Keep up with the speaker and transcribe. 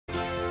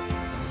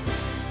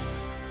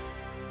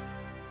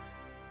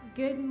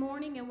Good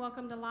morning and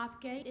welcome to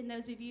Lifegate, and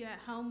those of you at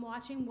home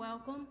watching,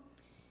 welcome.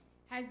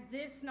 Has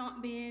this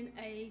not been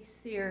a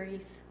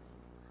series?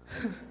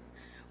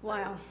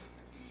 Wow.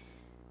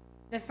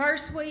 The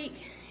first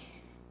week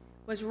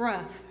was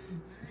rough.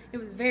 It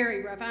was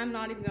very rough, I'm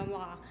not even gonna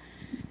lie.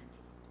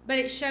 But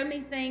it showed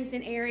me things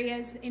in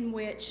areas in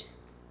which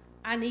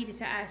I needed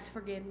to ask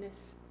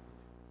forgiveness.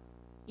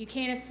 You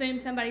can't assume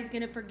somebody's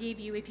gonna forgive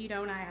you if you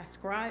don't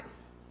ask, right?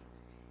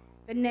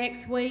 The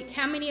next week,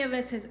 how many of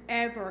us has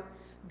ever,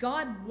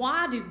 God,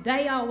 why do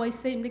they always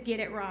seem to get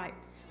it right?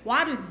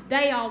 Why do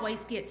they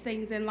always get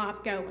things in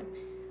life going?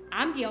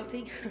 I'm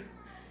guilty.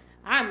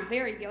 I'm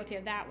very guilty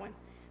of that one.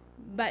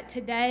 But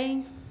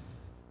today's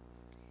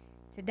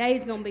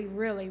going to be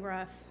really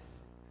rough.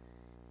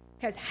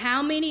 Because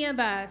how many of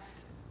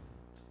us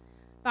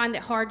find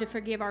it hard to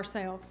forgive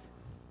ourselves?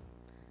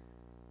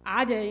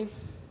 I do.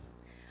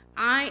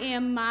 I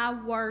am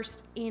my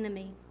worst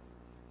enemy.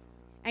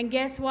 And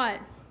guess what?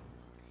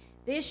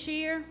 This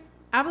year,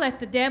 I've let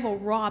the devil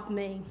rob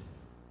me.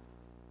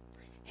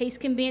 He's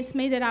convinced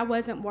me that I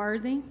wasn't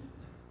worthy.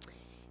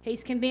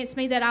 He's convinced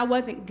me that I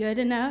wasn't good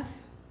enough.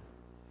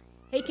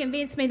 He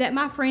convinced me that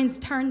my friends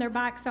turned their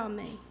backs on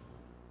me.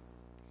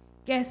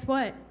 Guess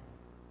what?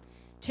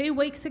 2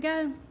 weeks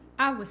ago,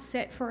 I was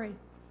set free.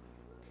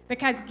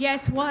 Because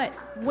guess what?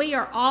 We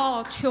are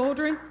all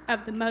children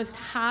of the Most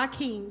High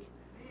King.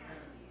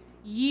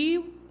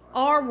 You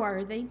are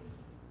worthy.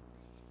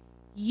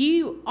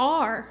 You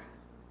are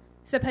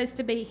supposed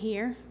to be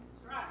here,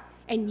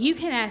 and you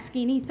can ask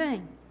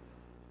anything.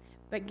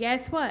 But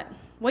guess what?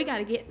 We got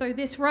to get through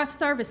this rough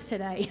service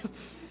today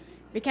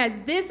because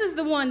this is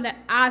the one that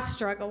I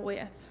struggle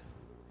with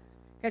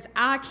because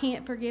I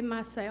can't forgive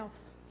myself.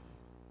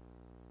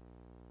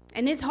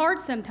 And it's hard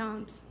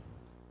sometimes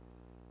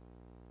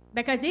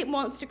because it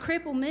wants to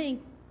cripple me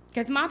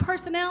because my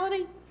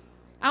personality,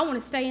 I want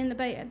to stay in the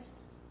bed.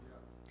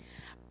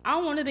 I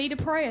want to be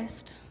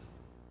depressed.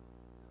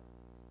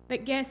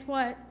 But guess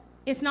what?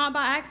 It's not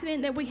by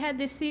accident that we had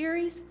this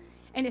series,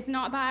 and it's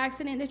not by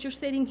accident that you're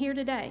sitting here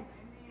today.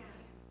 Amen.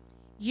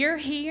 You're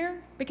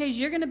here because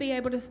you're going to be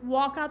able to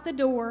walk out the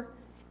door,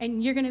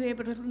 and you're going to be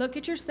able to look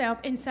at yourself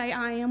and say,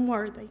 I am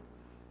worthy.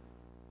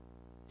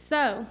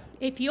 So,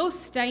 if you'll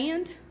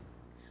stand,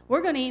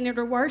 we're going to enter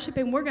to worship,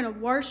 and we're going to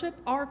worship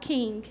our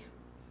King.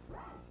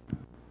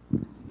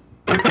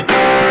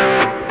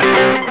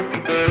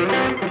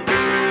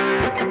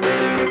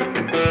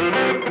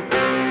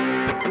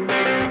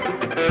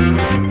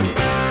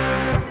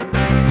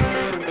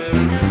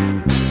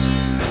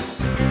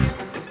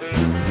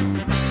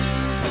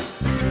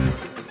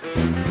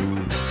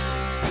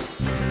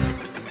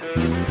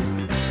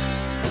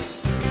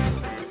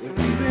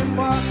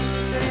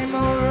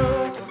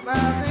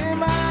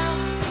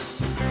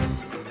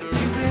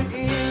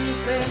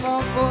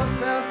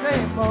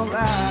 Same old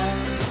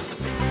lies.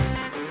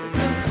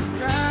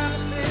 Trying to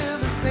feel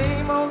the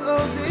same old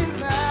oats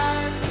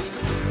inside.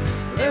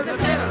 There's a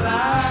better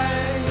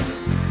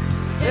life.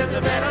 There's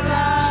a better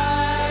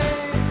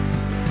life.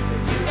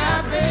 You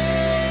got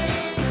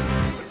pain.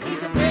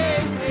 He's a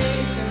pain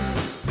taker.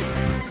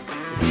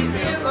 You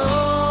feel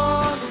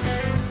lost.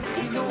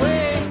 He's a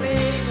way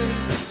maker.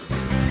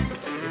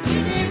 You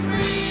need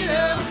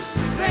freedom.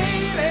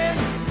 Save it.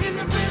 He's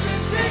a prison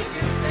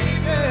drinking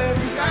savior.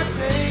 You got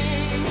chains.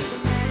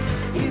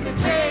 He's a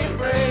chain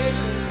breaker.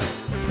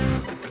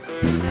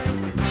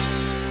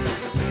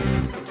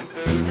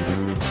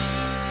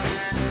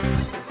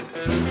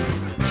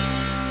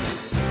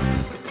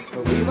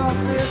 But we've all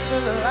searched for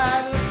the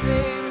light of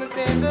day in the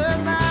dead of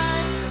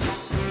night.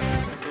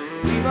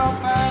 We've all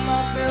found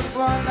ourselves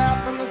worn out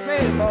from the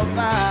same old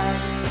fight.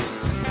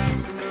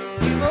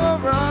 We've all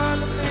run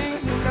the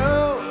things we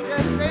know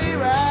just stay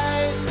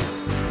right.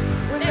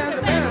 When there's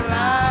a better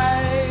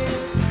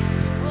life,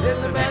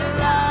 there's a better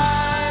life.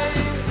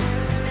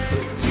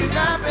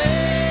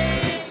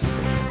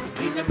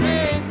 He's a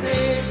pain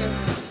taker.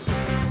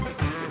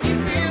 You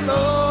feel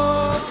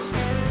lost.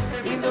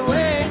 He's a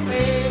way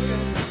maker.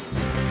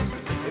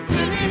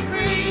 You need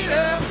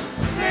freedom,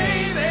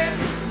 save it.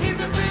 He's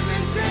a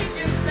prison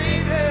drinking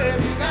savior.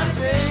 You got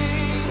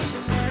chains.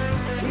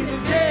 He's a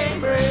chain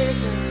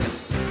breaker.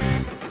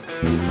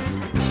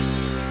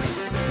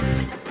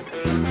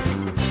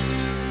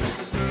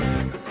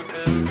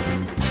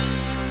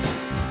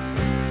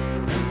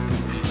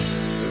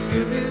 If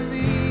you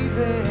believe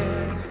it.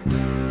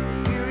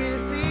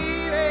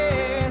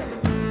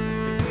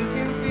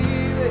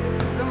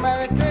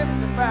 Somebody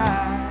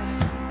testify.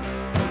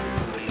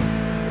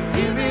 If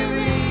you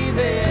believe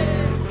it,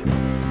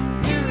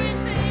 you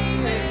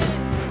receive it.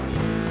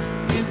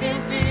 You can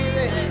feel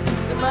it.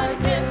 Somebody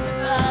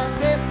testify,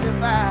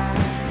 testify.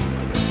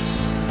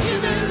 You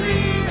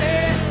believe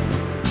it,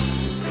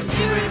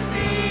 you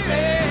receive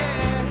it.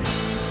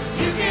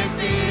 You can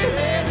feel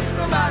it.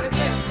 Somebody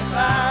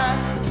testify.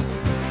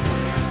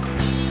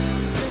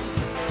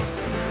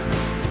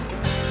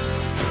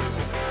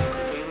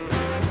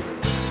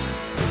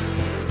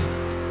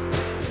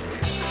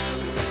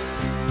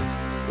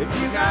 If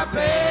you got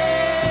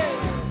pain,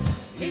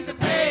 he's a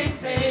pain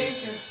taker.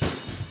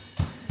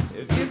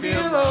 If you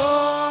feel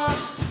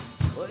lost,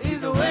 well,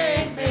 he's a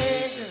way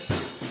maker.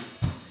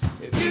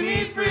 If you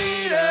need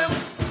freedom,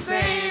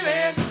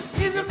 saving,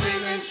 he's a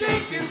prison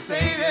shaking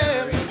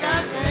savior. He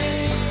got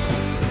chains,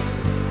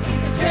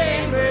 he's a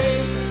chain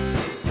breaker.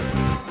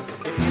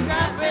 If you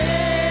got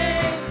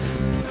pain,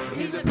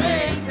 he's a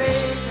pain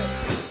taker.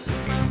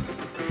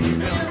 If you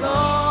feel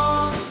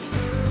lost,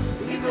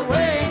 he's a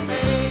way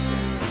maker.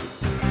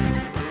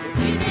 If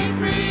you need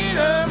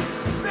freedom,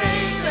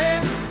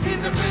 saving,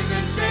 he's a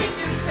prison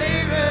shaking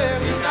savior.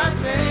 He's got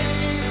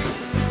chains,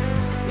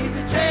 he's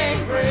a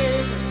chain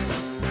breaker.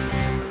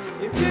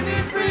 If you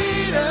need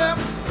freedom,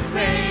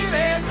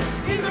 saving,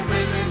 he's a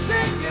prison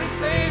shaking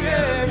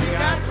savior. He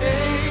got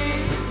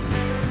chains,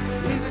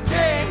 he's a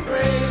chain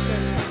breaker.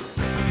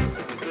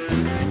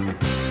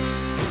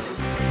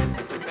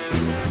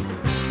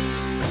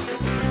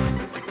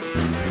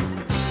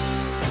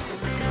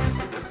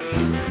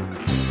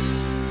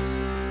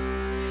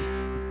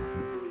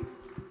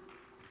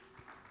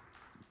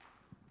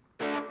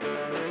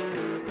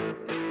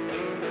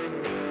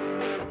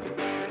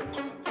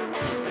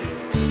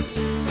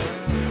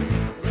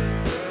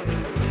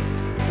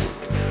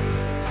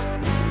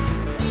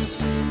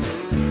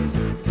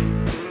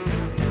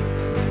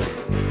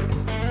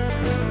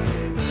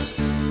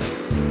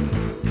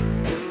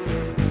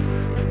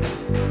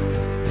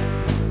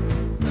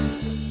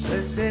 The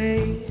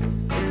day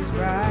is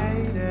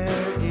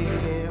brighter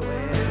here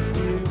with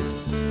you.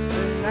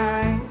 The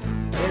night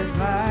is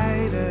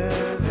lighter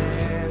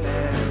than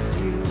as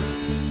you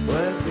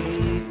would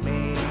lead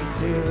me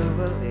to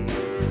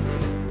believe,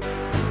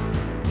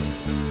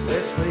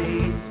 which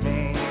leads me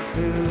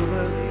to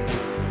believe.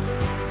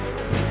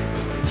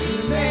 You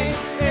make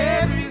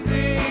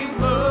everything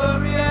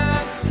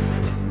glorious.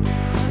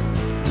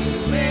 You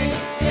make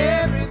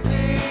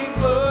everything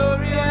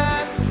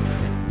glorious.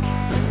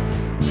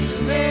 You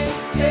make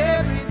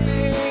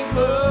everything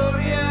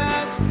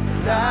glorious,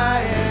 and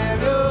I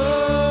am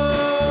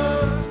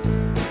yours.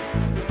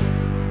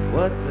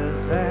 What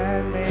does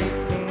that make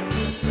me?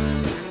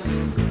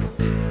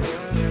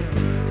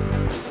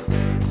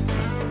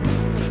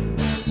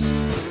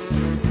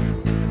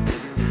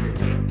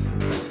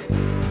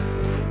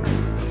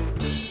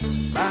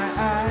 My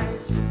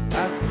eyes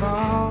are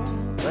small,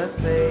 but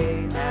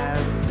they have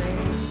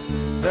seen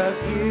the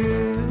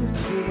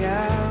beauty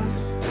of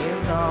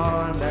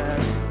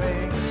enormous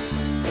things,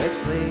 which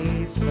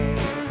leads me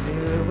to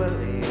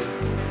believe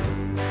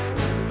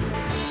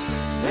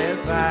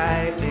there's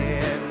light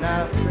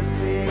enough to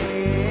see.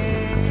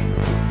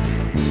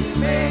 You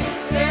make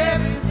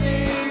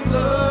everything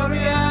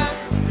glorious.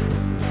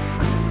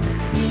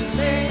 You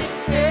make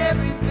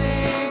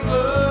everything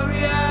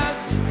glorious.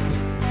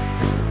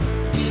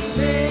 You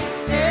make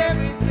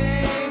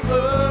everything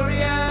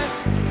glorious,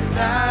 and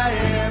I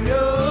am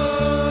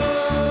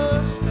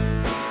yours.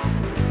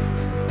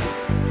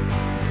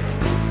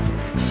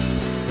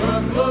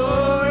 From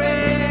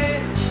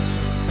glory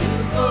to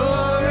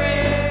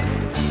glory,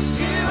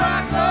 you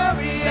are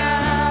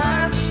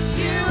glorious.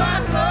 You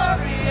are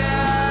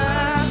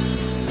glorious.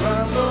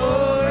 From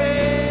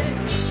glory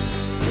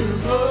to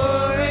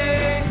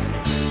glory,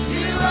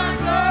 you are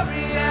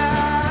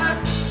glorious.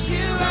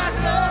 You are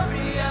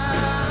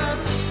glorious,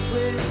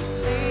 which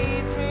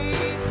leads me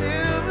to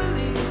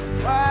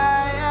believe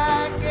why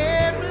I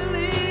can't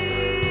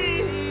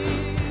believe.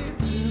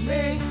 You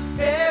make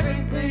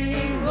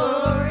everything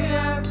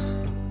glorious.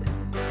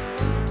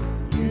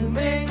 You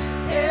make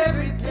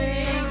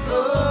everything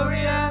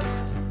glorious.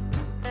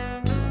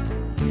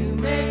 You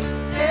make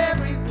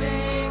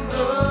everything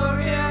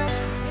glorious,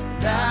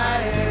 and I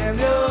am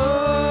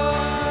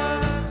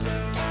yours.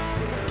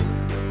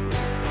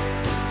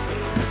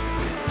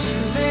 You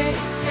make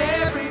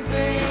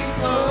everything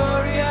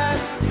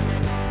glorious.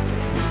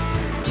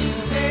 You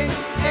make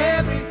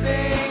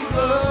everything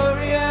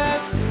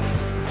glorious.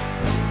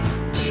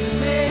 You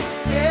make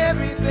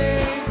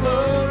everything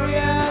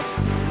glorious,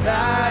 and I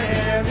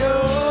am yours.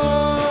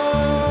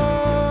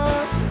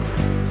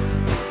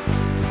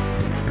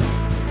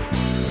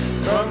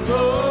 From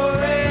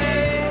glory,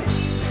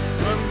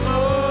 from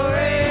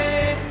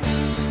glory,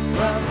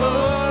 from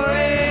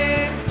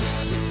glory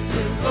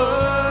to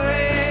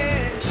glory,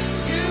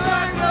 you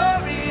are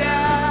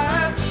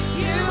glorious.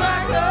 You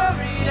are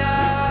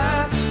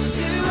glorious.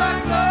 You are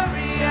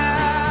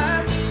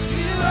glorious.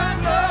 You are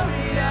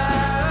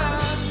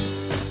glorious.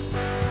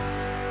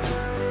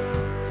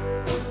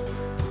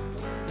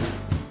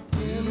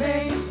 You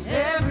make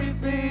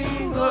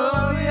everything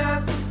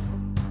glorious.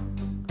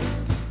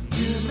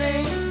 You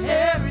make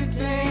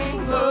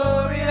everything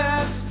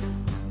glorious.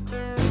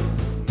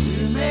 You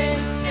make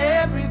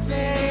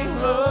everything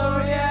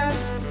glorious,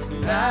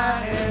 and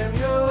I am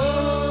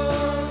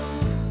yours.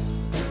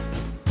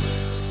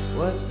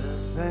 What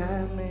does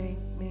that make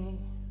me?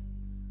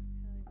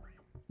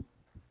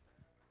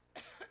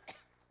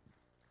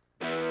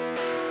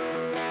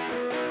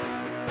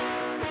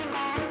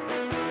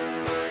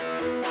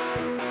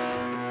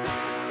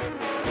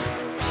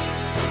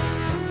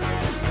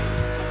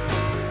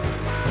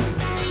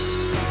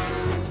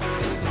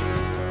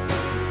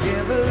 Get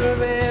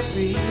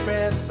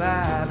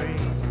I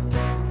breathe,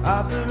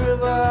 author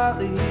of all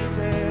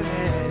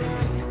eternity,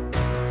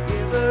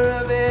 giver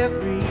of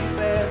every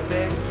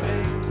perfect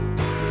thing,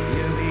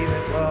 you be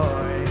the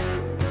glory,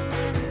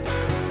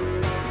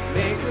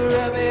 maker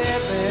of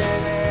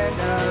heaven and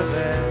of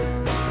earth,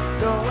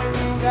 knowing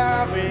you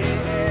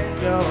comprehend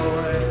your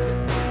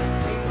word,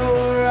 king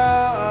over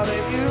all the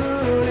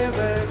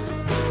universe,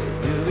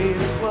 you be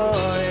the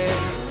glory.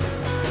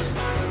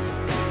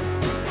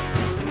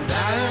 I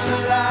am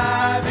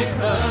alive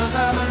because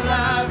I'm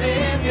alive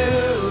in you,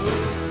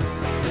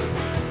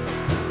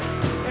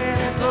 and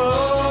it's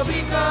all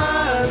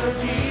because of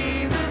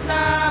Jesus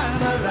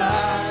I'm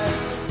alive.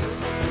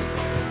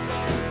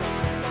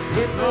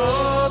 It's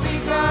all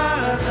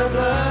because of the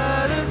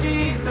blood of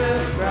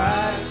Jesus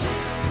Christ.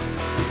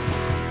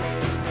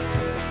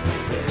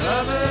 It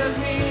covers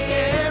me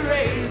and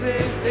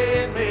raises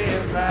dead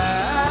man's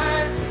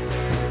life.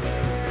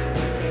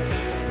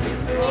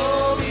 It's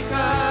all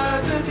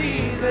because of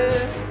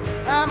Jesus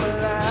I'm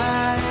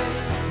alive.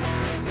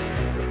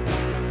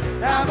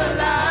 I'm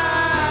alive.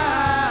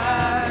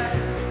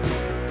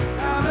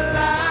 I'm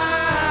alive.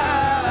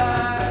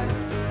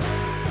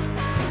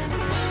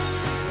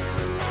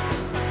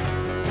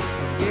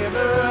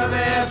 Giver of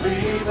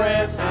every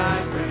breath I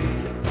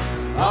breathe,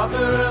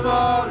 author of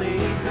all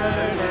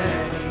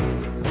eternity,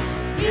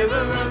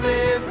 giver of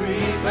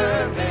every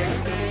perfect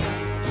thing,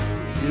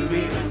 you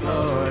be the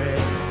glory,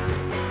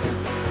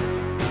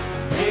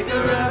 maker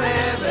of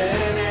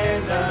heaven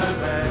and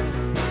of earth,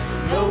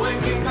 no one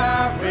can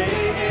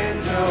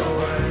comprehend your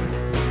word,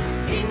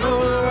 king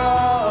over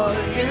all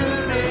the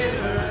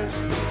universe,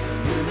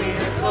 you be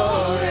the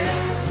glory.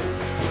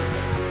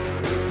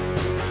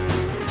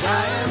 I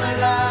am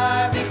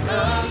alive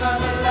because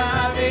I'm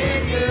alive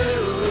in you.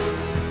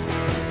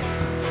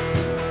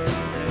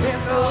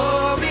 It's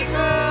all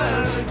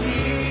because of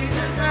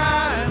Jesus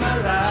I'm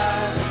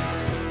alive.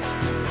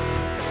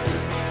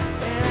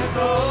 And it's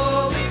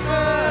all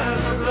because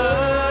of the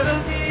blood of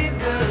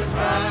Jesus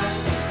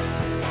Christ.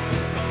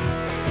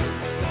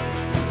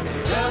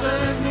 It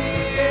covers me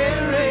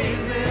and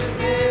raises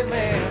dead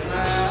man's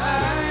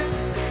life.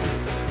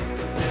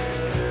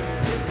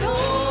 It's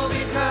all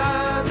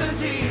because of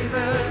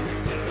Jesus.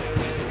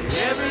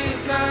 Every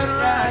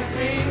sunrise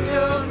sings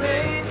your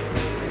praise.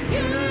 The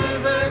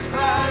universe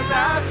cries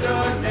out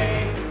your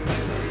name.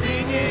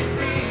 Singing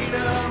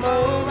freedom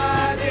all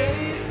my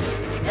days.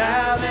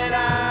 Now that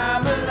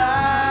I'm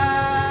alive.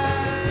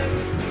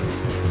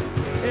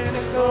 And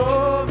it's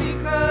all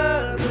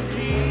because of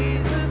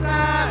Jesus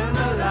I'm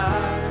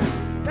alive.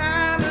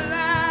 I'm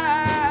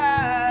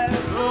alive.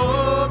 It's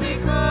all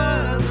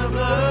because of the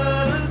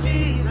blood of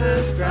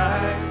Jesus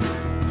Christ.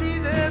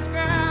 Jesus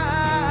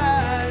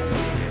Christ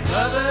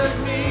covers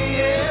me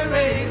and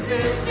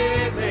raises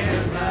dead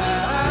man's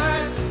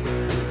life.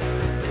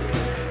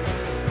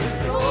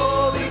 It's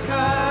all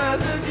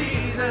because of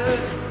Jesus,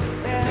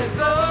 and it's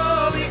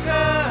all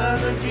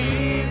because of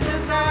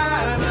Jesus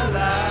I'm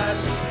alive.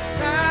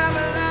 I'm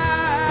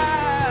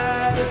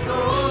alive. It's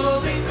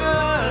all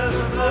because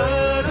of the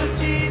blood of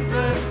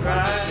Jesus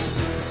Christ.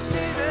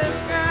 Jesus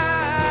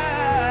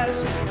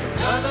Christ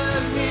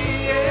covers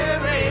me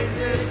and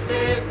raises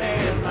dead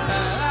man's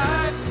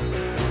life.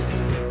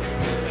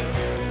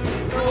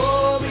 It's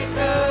all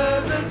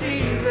because of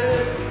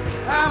Jesus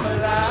I'm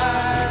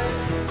alive.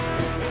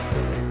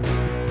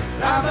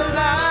 I'm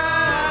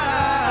alive.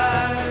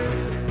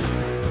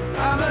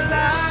 I'm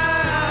alive.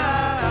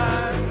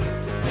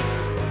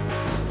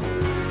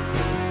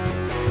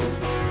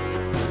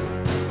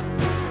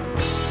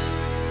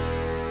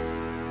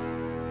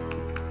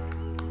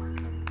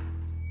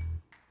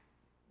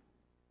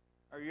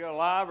 Are you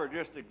alive or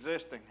just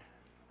existing?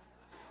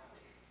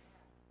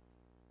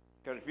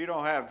 Because if you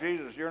don't have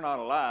Jesus, you're not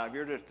alive,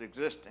 you're just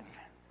existing.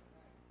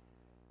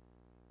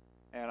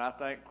 And I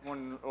think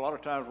when a lot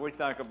of times we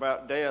think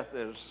about death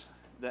as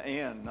the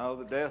end, no,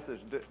 the death is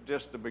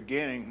just the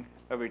beginning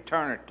of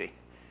eternity.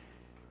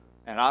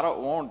 And I don't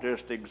want to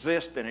just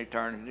exist in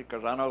eternity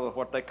because I know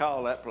what they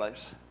call that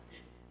place.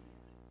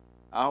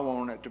 I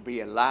want it to be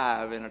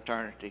alive in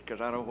eternity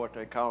because I know what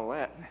they call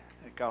that.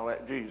 They call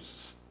that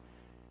Jesus.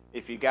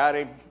 If you got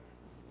him,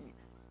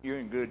 you're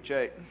in good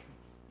shape.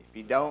 If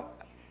you don't,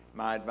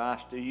 my advice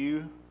to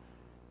you,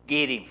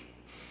 get him.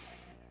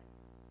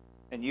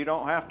 And you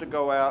don't have to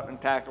go out and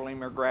tackle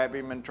him or grab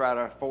him and try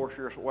to force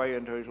your way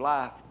into his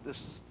life.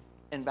 Just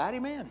invite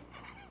him in.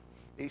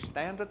 He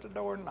stands at the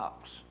door and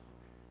knocks.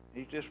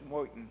 He's just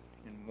waiting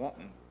and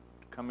wanting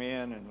to come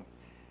in and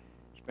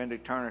spend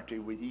eternity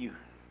with you.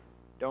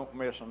 Don't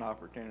miss an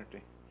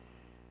opportunity.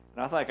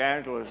 And I think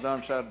Angela has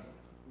done said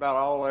about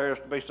all there is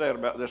to be said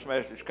about this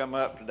message come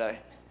up today.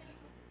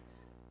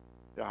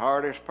 The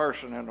hardest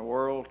person in the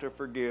world to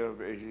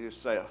forgive is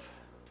yourself.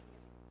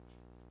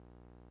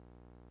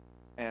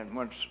 And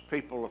when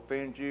people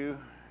offend you,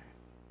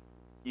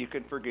 you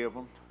can forgive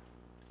them.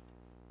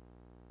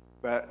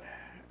 But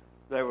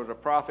there was a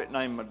prophet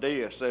named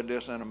Medea said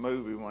this in a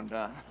movie one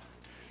time.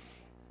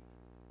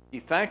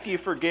 You think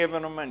you've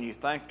forgiven them and you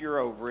think you're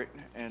over it,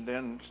 and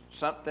then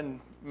something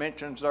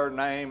mentions their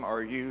name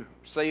or you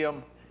see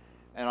them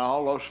and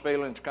all those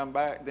feelings come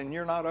back, then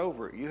you're not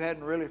over it. You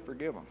hadn't really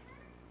forgiven them.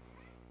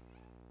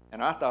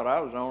 And I thought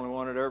I was the only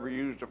one that ever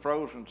used a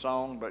Frozen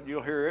song, but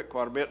you'll hear it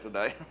quite a bit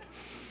today.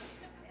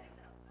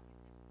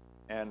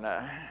 And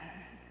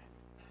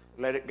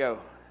let it go.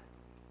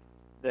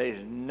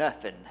 There's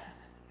nothing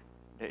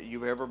that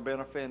you've ever been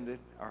offended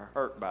or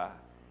hurt by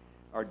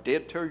or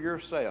did to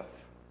yourself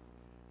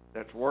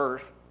that's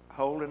worth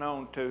holding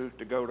on to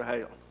go to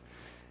hell.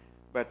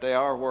 But they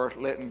are worth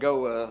letting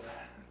go of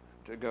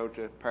to go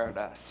to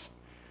paradise,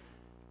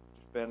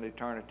 to spend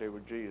eternity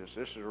with Jesus.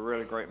 This is a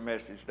really great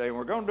message today. And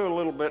we're going to do a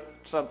little bit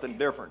something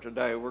different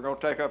today. We're going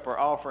to take up our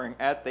offering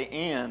at the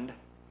end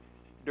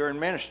during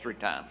ministry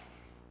time.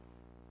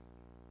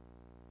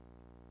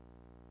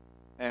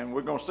 And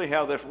we're going to see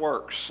how this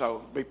works,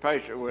 so be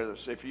patient with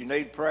us. If you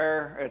need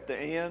prayer at the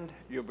end,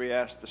 you'll be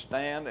asked to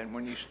stand. And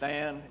when you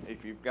stand,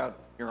 if you've got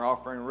your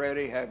offering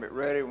ready, have it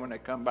ready. When they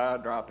come by,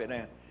 drop it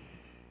in.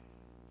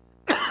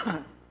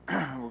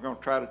 We're going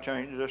to try to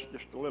change this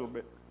just a little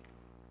bit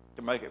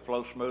to make it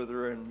flow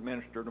smoother and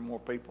minister to more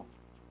people.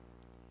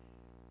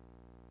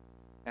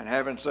 And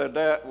having said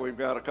that, we've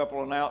got a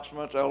couple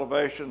announcements.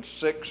 Elevation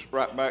 6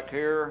 right back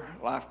here.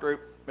 Life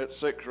group at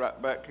 6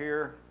 right back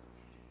here.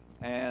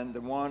 And the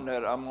one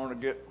that I'm going to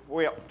get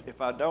whipped if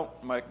I don't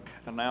make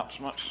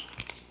announcements,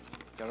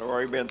 because I've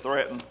already been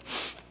threatened.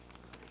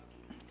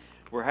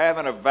 We're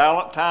having a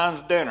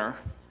Valentine's dinner,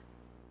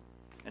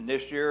 and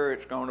this year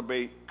it's going to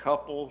be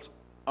couples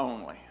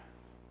only.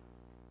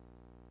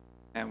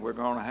 And we're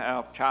going to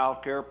have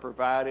child care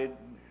provided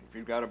if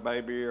you've got a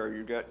baby or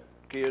you've got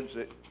kids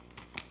that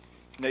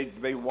need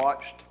to be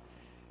watched.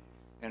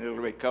 And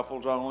it'll be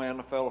couples only in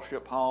the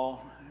fellowship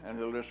hall, and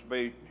it'll just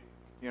be,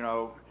 you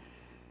know,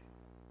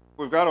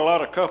 we've got a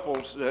lot of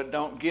couples that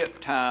don't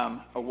get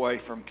time away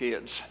from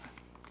kids.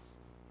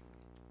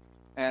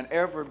 And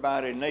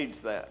everybody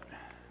needs that.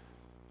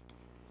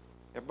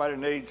 Everybody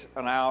needs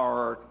an hour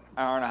or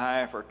hour and a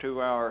half or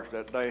 2 hours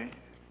that they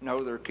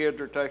know their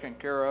kids are taken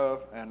care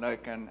of and they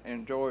can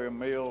enjoy a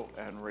meal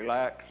and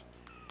relax.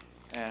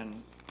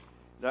 And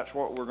that's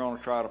what we're going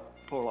to try to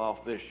pull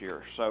off this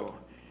year. So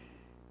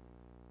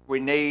we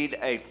need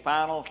a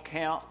final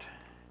count.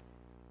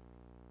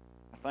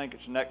 I think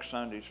it's next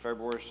Sunday, it's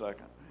February 2nd.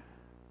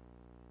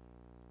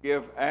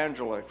 Give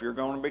Angela, if you're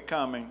going to be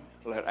coming,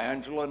 let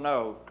Angela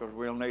know, because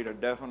we'll need a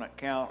definite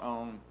count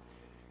on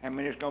how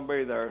many is going to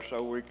be there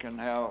so we can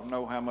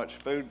know how much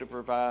food to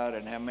provide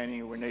and how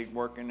many we need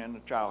working in the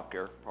child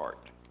care part.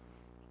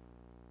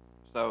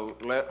 So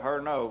let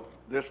her know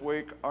this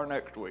week or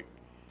next week,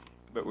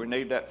 but we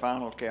need that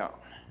final count.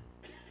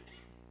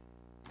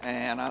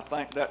 And I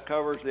think that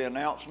covers the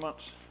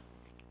announcements.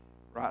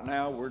 Right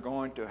now we're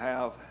going to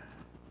have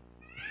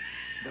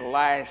the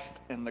last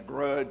in the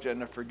Grudge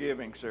and the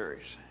Forgiving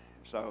series.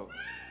 So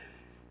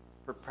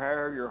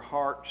prepare your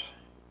hearts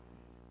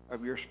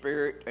of your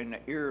spirit and the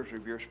ears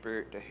of your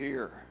spirit to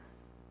hear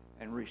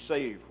and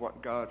receive what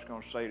God's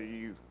going to say to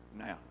you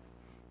now.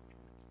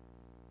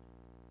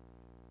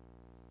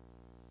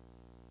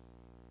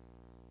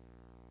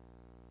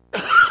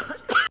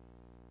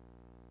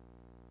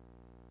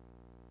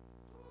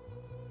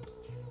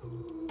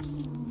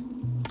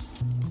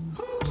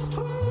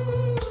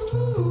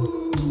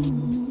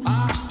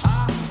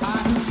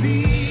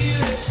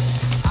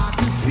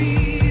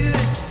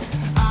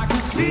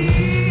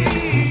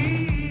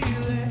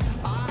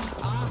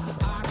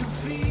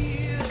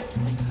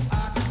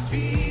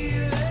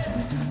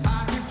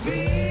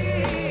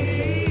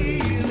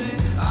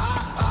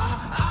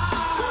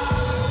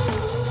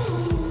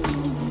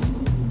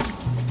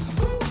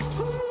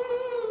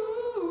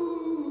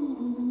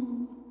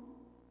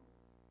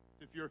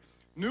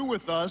 New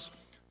with us,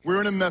 we're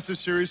in a message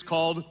series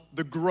called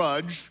The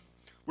Grudge.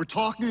 We're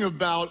talking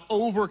about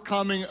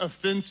overcoming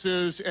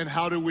offenses and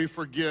how do we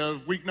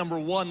forgive. Week number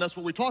 1, that's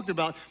what we talked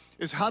about,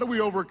 is how do we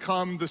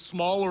overcome the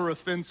smaller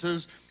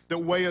offenses that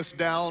weigh us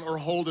down or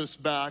hold us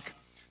back.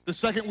 The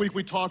second week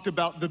we talked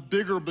about the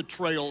bigger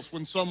betrayals,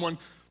 when someone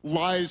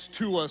lies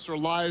to us or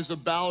lies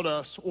about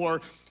us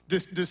or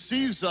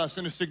deceives us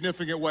in a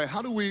significant way.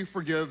 How do we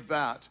forgive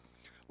that?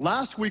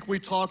 Last week we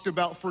talked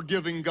about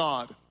forgiving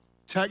God.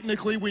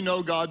 Technically, we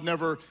know God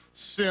never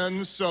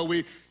sins, so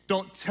we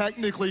don't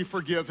technically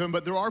forgive him,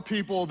 but there are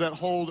people that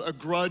hold a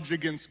grudge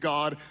against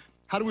God.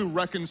 How do we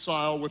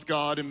reconcile with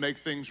God and make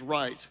things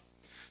right?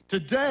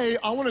 Today,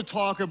 I want to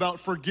talk about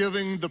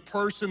forgiving the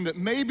person that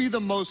may be the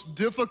most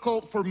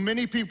difficult for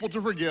many people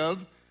to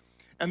forgive,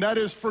 and that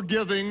is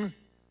forgiving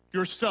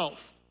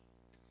yourself.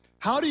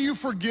 How do you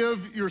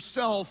forgive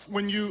yourself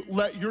when you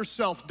let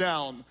yourself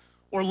down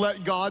or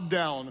let God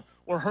down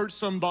or hurt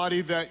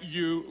somebody that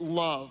you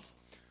love?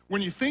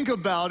 When you think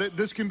about it,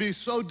 this can be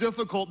so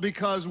difficult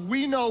because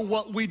we know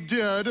what we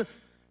did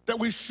that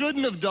we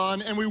shouldn't have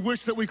done and we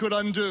wish that we could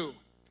undo.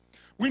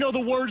 We know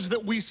the words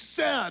that we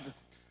said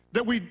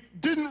that we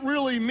didn't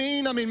really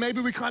mean. I mean,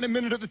 maybe we kind of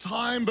meant it at the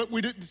time, but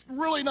it's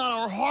really not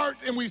our heart,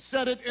 and we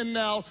said it, and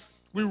now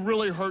we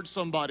really hurt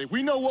somebody.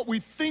 We know what we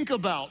think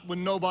about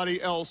when nobody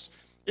else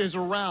is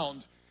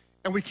around.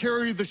 And we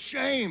carry the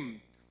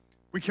shame.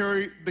 We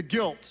carry the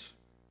guilt.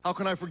 How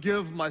can I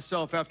forgive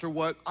myself after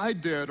what I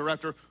did or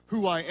after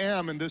who I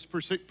am in this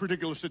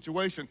particular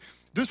situation?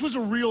 This was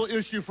a real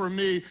issue for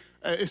me,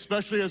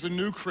 especially as a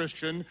new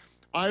Christian.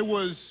 I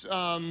was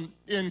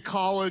in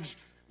college,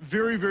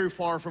 very, very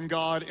far from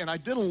God, and I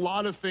did a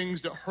lot of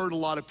things that hurt a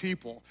lot of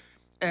people.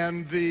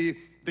 And the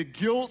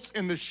guilt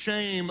and the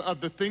shame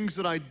of the things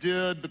that I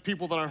did, the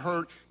people that I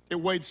hurt, it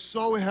weighed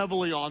so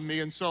heavily on me.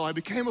 And so I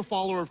became a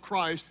follower of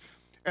Christ,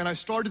 and I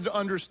started to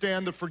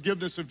understand the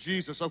forgiveness of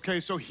Jesus. Okay,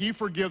 so he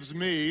forgives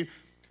me,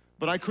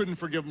 but I couldn't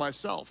forgive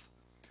myself.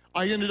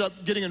 I ended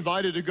up getting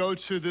invited to go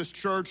to this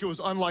church. It was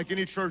unlike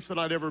any church that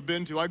I'd ever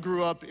been to. I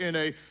grew up in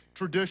a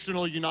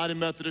traditional United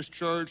Methodist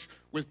church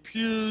with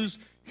pews,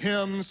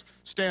 hymns,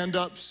 stand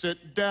up,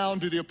 sit down,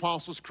 do the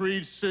Apostles'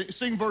 Creed,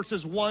 sing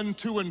verses 1,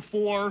 2, and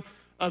 4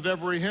 of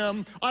every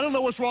hymn. I don't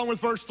know what's wrong with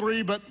verse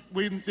 3, but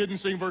we didn't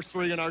sing verse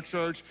 3 in our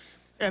church.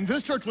 And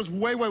this church was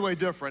way, way, way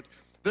different.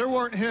 There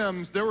weren't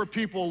hymns. There were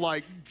people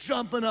like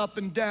jumping up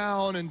and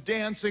down and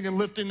dancing and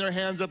lifting their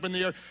hands up in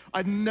the air.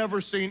 I'd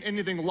never seen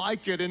anything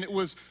like it, and it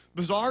was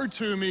bizarre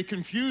to me,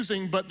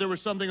 confusing, but there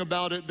was something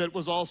about it that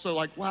was also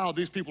like, wow,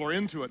 these people are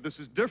into it. This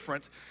is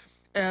different.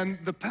 And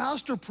the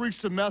pastor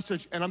preached a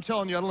message, and I'm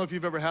telling you, I don't know if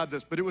you've ever had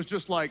this, but it was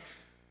just like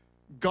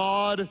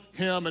God,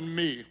 him, and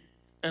me.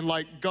 And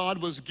like God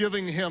was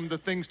giving him the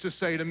things to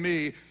say to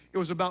me. It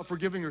was about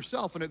forgiving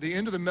yourself. And at the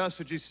end of the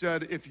message, he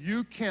said, if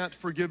you can't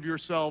forgive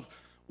yourself,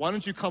 why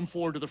don't you come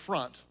forward to the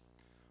front?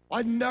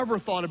 I'd never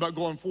thought about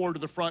going forward to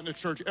the front in a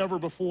church ever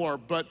before,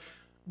 but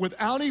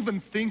without even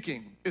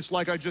thinking, it's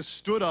like I just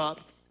stood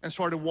up and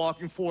started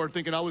walking forward,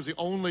 thinking I was the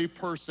only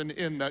person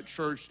in that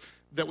church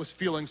that was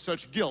feeling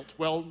such guilt.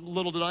 Well,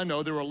 little did I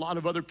know, there were a lot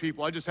of other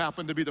people. I just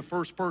happened to be the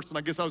first person.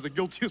 I guess I was the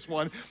guiltiest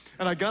one.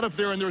 And I got up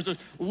there, and there was a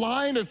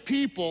line of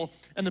people,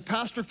 and the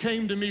pastor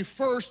came to me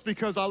first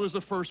because I was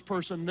the first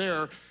person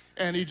there.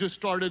 And he just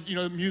started,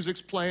 the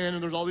music's playing,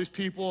 and there's all these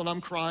people, and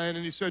I'm crying,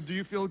 and he said, do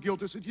you feel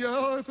guilty? I said,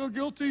 yeah, I feel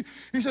guilty.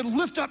 He said,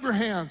 lift up your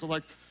hands. I'm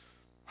like,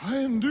 I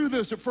didn't do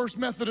this at First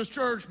Methodist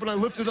Church, but I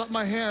lifted up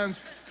my hands.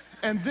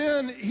 And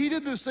then he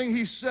did this thing.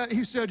 He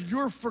said,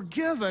 you're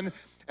forgiven.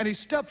 And he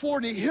stepped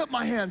forward, and he hit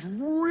my hands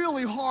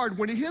really hard.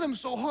 When he hit him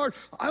so hard,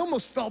 I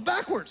almost fell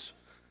backwards.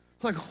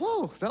 Like,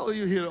 whoa,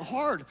 you hit it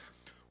hard.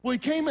 Well, he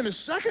came in a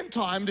second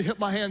time to hit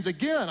my hands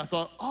again. I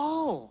thought,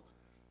 oh,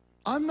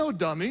 I'm no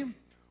dummy.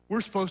 We're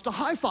supposed to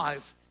high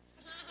five.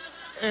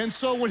 And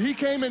so when he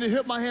came in to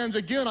hit my hands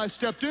again, I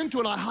stepped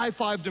into it, I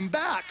high-fived him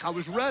back. I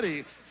was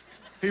ready.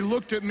 He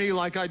looked at me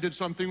like I did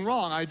something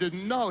wrong. I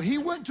didn't know. He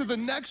went to the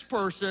next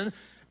person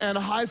and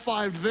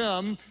high-fived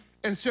them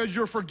and said,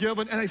 you're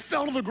forgiven, and they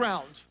fell to the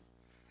ground.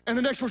 And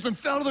the next person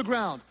fell to the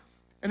ground,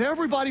 and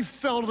everybody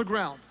fell to the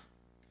ground.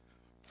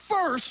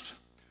 First,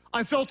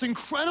 I felt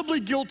incredibly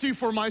guilty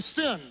for my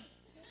sin.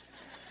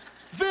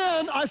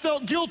 Then I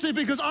felt guilty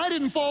because I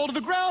didn't fall to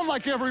the ground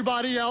like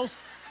everybody else.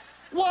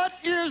 What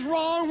is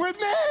wrong with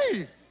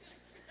me?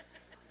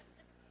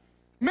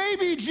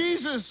 Maybe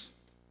Jesus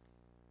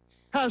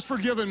has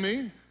forgiven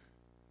me,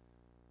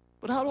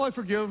 but how do I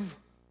forgive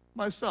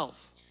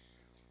myself?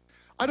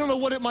 I don't know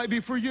what it might be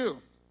for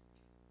you.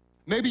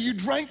 Maybe you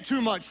drank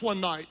too much one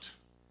night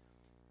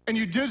and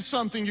you did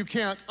something you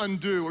can't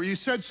undo, or you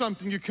said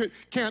something you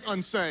can't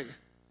unsay.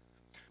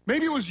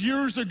 Maybe it was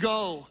years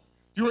ago.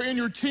 You were in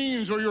your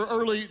teens or your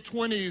early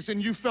 20s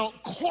and you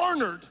felt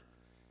cornered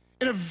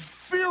in a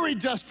very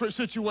desperate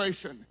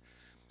situation.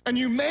 And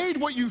you made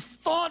what you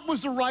thought was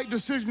the right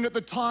decision at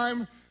the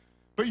time,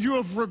 but you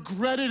have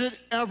regretted it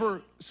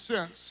ever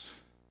since.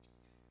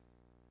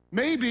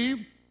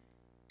 Maybe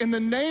in the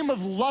name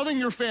of loving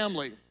your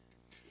family,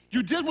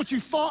 you did what you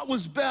thought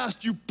was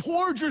best. You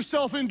poured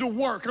yourself into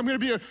work. I'm gonna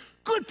be a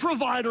good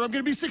provider. I'm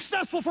gonna be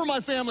successful for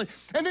my family.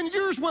 And then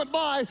years went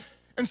by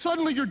and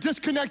suddenly you're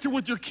disconnected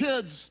with your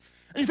kids.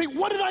 And you think,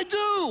 what did I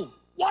do?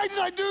 Why did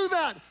I do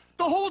that?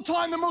 The whole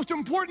time, the most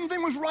important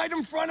thing was right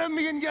in front of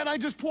me, and yet I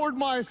just poured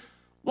my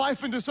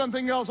life into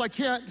something else. I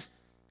can't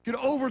get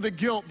over the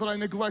guilt that I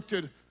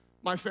neglected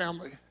my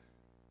family.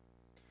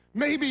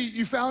 Maybe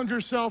you found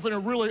yourself in a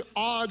really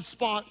odd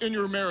spot in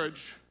your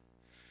marriage,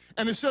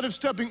 and instead of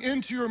stepping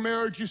into your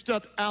marriage, you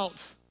stepped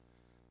out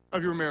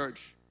of your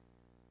marriage.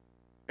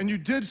 And you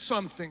did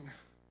something,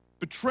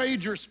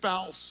 betrayed your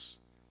spouse,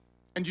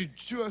 and you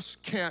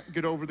just can't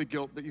get over the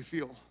guilt that you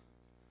feel.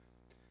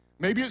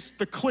 Maybe it's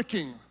the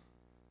clicking,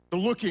 the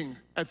looking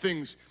at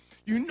things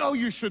you know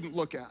you shouldn't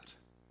look at.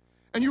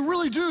 And you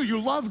really do, you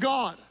love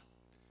God.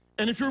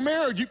 And if you're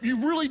married,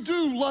 you really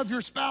do love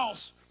your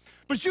spouse.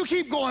 But you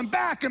keep going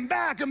back and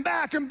back and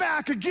back and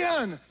back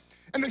again.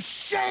 And the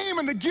shame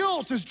and the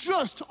guilt is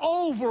just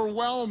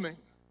overwhelming.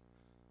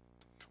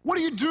 What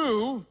do you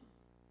do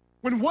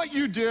when what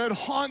you did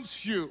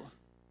haunts you?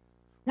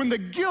 When the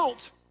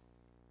guilt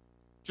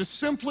just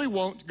simply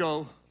won't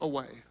go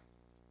away?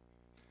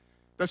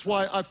 That's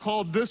why I've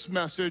called this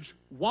message,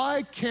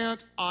 Why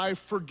Can't I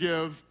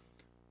Forgive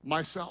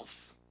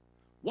Myself?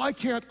 Why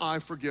can't I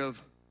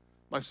forgive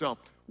myself?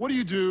 What do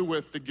you do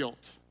with the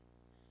guilt?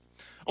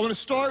 I I want to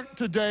start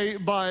today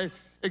by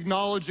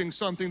acknowledging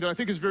something that I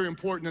think is very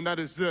important, and that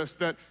is this,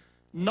 that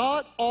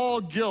not all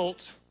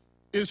guilt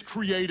is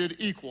created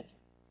equal.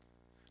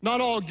 Not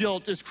all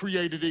guilt is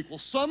created equal.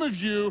 Some of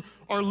you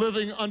are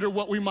living under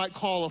what we might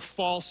call a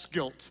false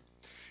guilt.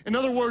 In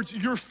other words,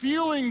 you're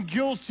feeling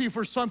guilty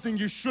for something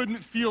you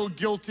shouldn't feel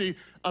guilty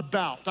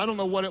about. I don't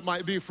know what it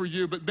might be for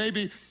you, but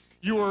maybe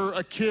you were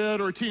a kid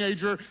or a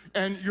teenager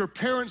and your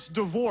parents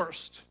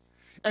divorced,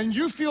 and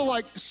you feel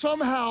like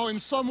somehow, in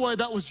some way,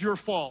 that was your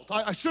fault.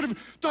 I should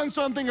have done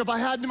something if I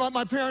had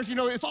my parents,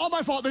 it's all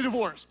my fault they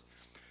divorced.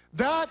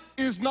 That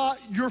is not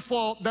your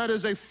fault. That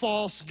is a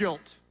false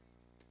guilt.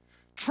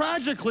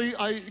 Tragically,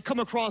 I come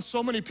across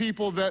so many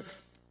people that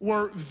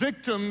were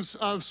victims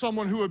of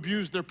someone who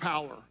abused their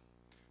power.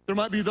 There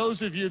might be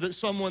those of you that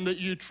someone that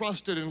you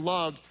trusted and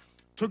loved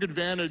took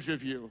advantage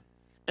of you,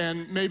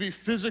 and maybe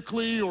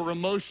physically or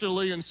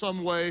emotionally in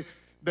some way,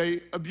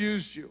 they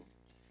abused you.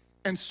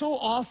 And so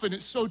often,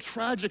 it's so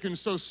tragic and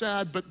so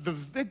sad, but the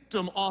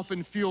victim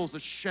often feels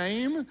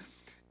ashamed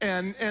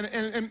and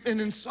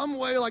in some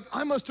way, like,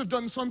 I must have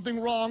done something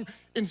wrong.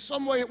 In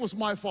some way, it was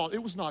my fault.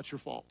 It was not your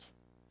fault.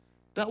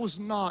 That was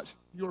not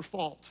your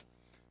fault.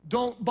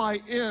 Don't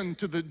buy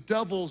into the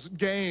devil's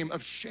game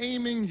of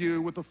shaming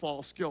you with a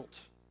false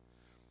guilt.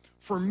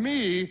 For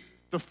me,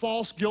 the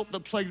false guilt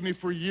that plagued me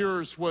for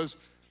years was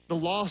the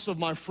loss of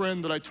my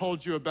friend that I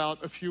told you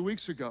about a few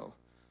weeks ago.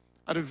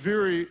 I had a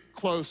very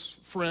close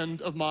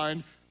friend of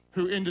mine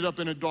who ended up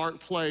in a dark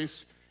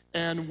place,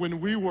 and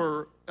when we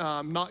were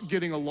not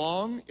getting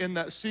along in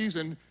that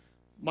season,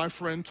 my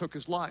friend took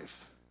his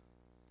life.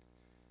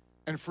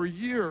 And for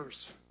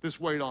years, this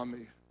weighed on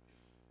me.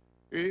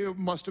 It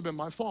must have been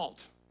my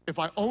fault. If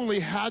I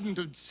only hadn't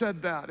have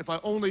said that, if I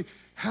only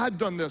had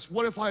done this,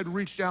 what if I had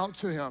reached out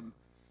to him?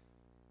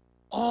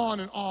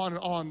 On and on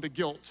and on, the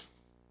guilt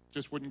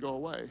just wouldn't go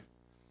away.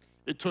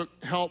 It took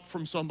help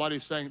from somebody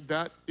saying,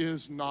 that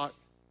is not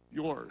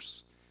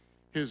yours.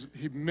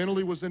 He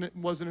mentally wasn't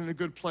in a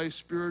good place.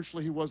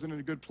 Spiritually, he wasn't in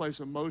a good place.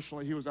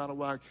 Emotionally, he was out of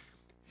whack.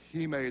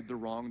 He made the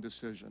wrong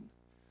decision.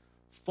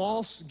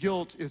 False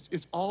guilt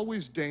is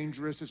always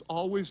dangerous. It's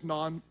always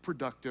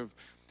non-productive.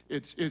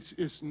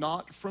 It's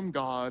not from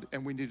God,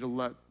 and we need to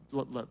let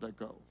that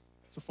go.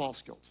 It's a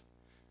false guilt.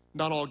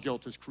 Not all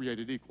guilt is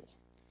created equal.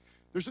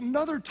 There's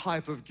another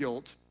type of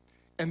guilt,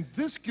 and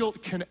this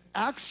guilt can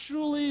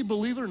actually,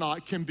 believe it or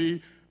not, can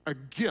be a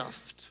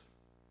gift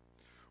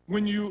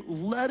when you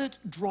let it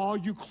draw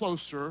you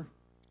closer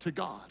to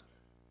God.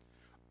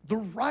 The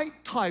right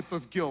type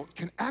of guilt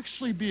can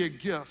actually be a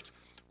gift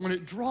when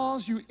it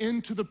draws you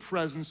into the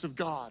presence of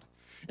God.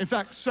 In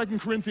fact, 2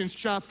 Corinthians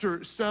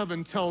chapter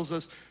 7 tells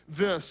us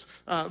this,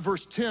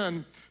 verse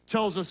 10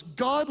 tells us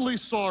godly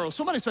sorrow.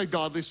 Somebody say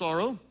godly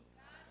sorrow.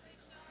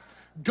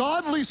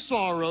 Godly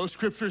sorrow,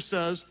 Scripture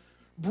says,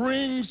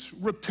 brings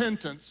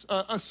repentance.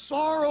 A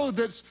sorrow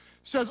that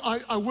says,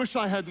 I wish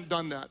I hadn't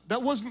done that.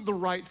 That wasn't the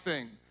right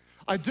thing.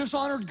 I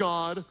dishonored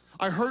God.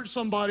 I hurt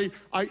somebody.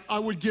 I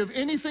would give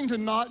anything to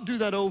not do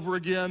that over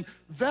again.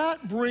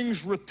 That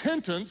brings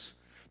repentance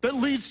that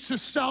leads to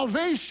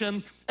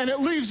salvation, and it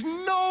leaves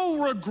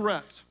no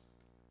regret.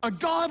 A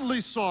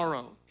godly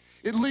sorrow.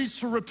 It leads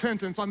to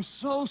repentance. I'm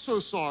so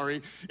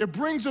sorry. It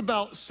brings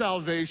about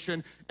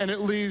salvation, and it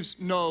leaves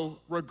no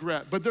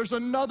regret. But there's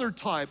another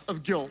type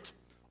of guilt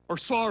or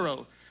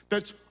sorrow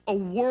that's a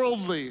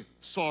worldly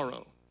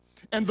sorrow.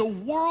 And the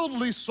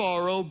worldly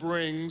sorrow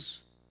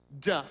brings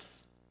death.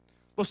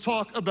 Let's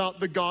talk about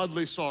the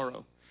godly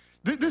sorrow.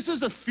 This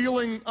is a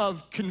feeling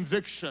of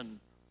conviction.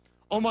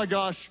 Oh my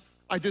gosh,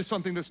 I did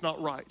something that's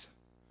not right.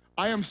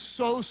 I am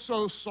so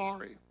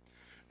sorry.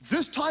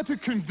 This type of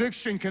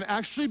conviction can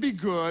actually be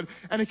good,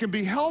 and it can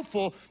be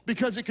helpful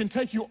because it can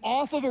take you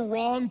off of a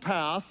wrong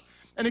path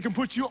and it can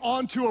put you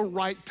onto a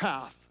right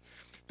path.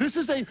 This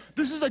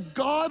is a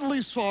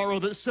godly sorrow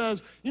that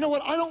says, you know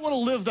what, I don't want to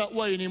live that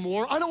way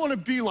anymore. I don't want to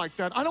be like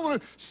that. I don't want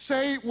to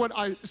say what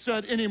I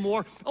said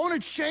anymore. I want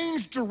to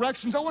change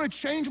directions. I want to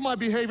change my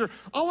behavior.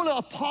 I want to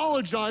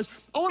apologize.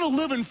 I want to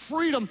live in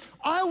freedom.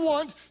 I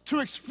want to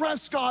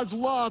express God's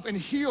love and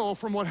heal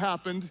from what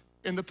happened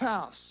in the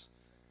past.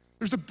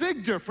 There's a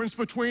big difference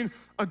between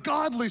a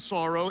godly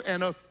sorrow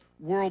and a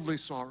worldly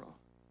sorrow.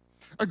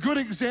 A good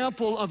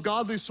example of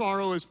godly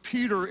sorrow is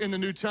Peter in the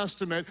New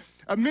Testament.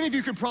 Many of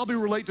you can probably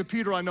relate to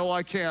Peter. I know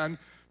I can.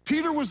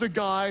 Peter was a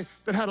guy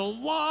that had a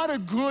lot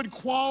of good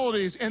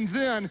qualities, and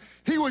then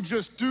he would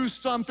just do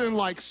something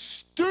like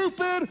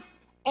stupid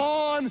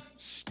on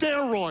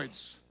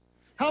steroids.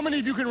 How many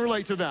of you can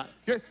relate to that?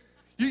 Okay?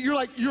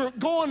 You're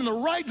going in the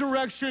right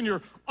direction,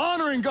 you're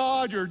honoring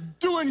God, you're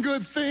doing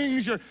good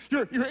things, you're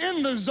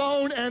in the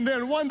zone, and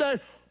then one day,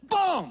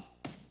 boom,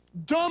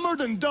 dumber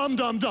than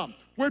dumb.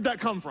 Where'd that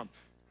come from?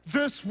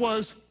 This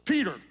was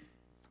Peter.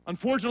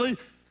 Unfortunately,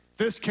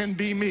 this can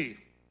be me.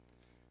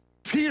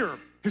 Peter,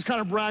 he's kind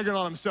of bragging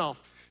on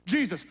himself.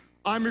 Jesus,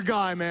 I'm your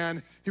guy,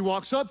 man. He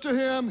walks up to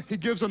him, he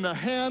gives him the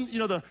hand,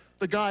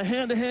 the guy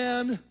hand to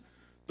hand,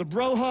 the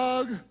bro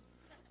hug.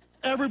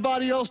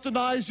 Everybody else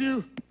denies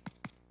you.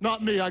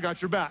 Not me, I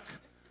got your back.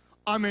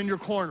 I'm in your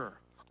corner.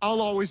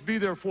 I'll always be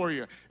there for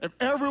you. If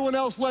everyone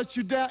else lets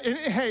you down, and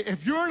hey,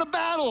 if you're in a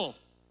battle,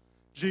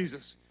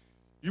 Jesus,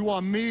 you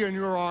want me and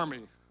your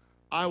army,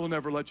 I will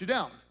never let you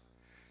down.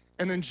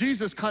 And then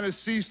Jesus kind of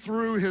sees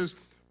through his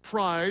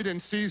pride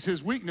and sees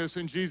his weakness,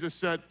 and Jesus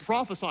said,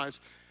 prophesies,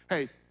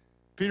 hey,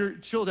 Peter,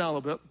 chill down a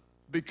little bit,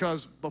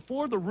 because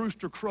before the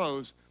rooster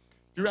crows,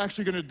 you're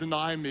actually gonna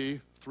deny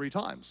me 3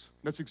 times.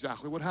 That's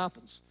exactly what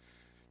happens.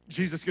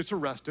 Jesus gets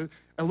arrested,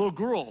 and a little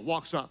girl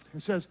walks up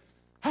and says,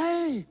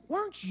 hey,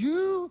 weren't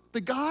you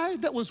the guy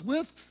that was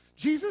with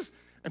Jesus?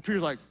 And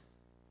Peter's like,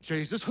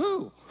 Jesus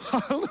who?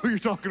 I don't know who you're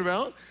talking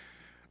about.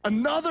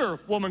 Another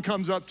woman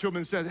comes up to him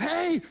and says,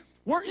 hey,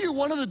 weren't you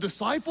one of the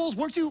disciples?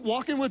 Weren't you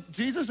walking with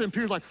Jesus? And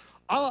Peter's like,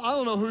 I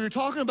don't know who you're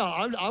talking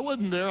about. I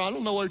wasn't there. I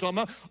don't know what you're talking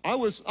about. I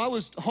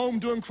was home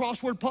doing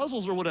crossword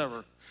puzzles or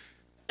whatever.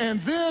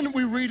 And then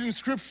we read in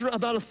Scripture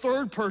about a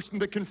third person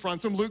that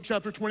confronts him, Luke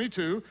chapter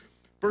 22,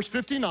 verse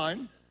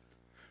 59.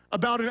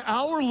 About an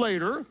hour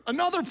later,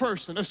 another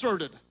person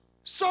asserted,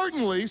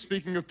 certainly,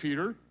 speaking of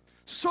Peter,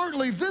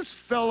 certainly this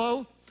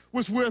fellow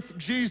was with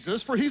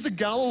Jesus, for he's a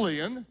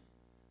Galilean.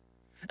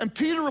 And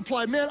Peter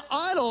replied, man,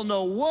 I don't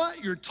know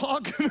what you're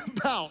talking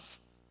about.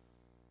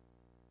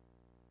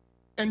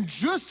 And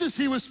just as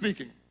he was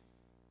speaking,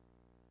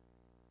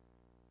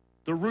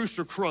 the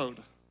rooster crowed.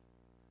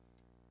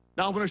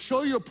 Now, I'm going to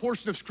show you a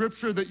portion of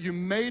Scripture that you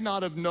may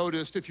not have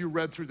noticed if you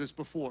read through this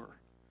before.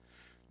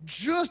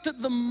 Just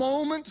at the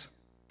moment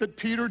that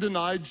Peter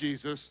denied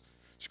Jesus,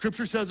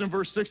 Scripture says in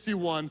verse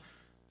 61,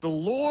 the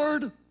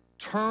Lord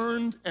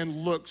turned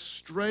and looked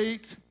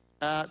straight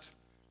at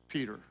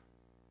Peter.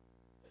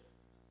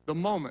 The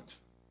moment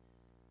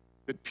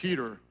that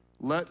Peter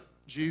let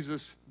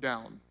Jesus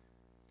down,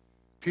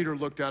 Peter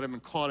looked at him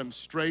and caught him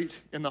straight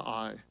in the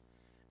eye.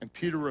 And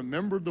Peter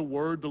remembered the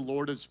word the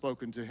Lord had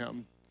spoken to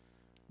him.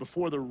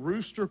 Before the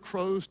rooster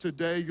crows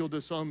today, you'll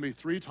disown me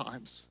 3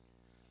 times.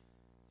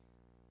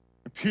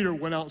 And Peter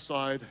went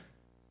outside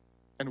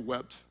and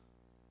wept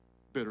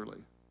bitterly.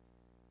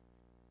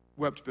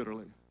 Wept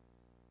bitterly.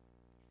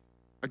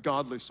 A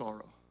godly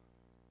sorrow.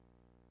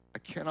 I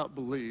cannot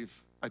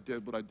believe I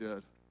did what I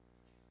did.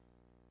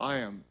 I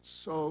am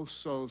so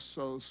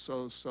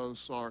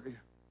sorry.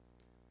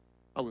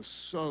 I was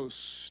so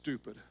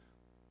stupid.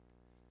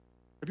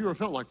 Have you ever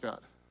felt like that?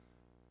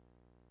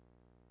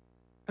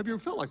 Have you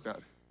ever felt like that?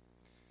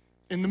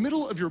 In the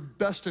middle of your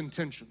best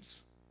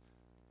intentions,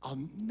 I'll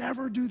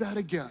never do that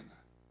again.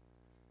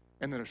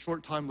 And then a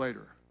short time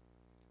later,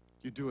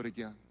 you do it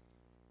again.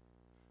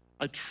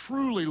 I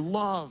truly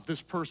love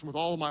this person with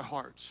all of my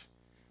heart.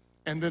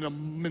 And then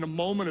in a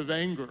moment of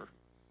anger,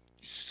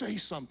 you say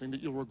something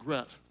that you'll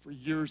regret for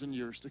years and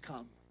years to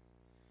come.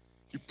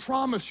 You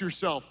promise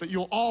yourself that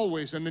you'll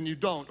always, and then you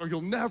don't, or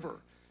you'll never,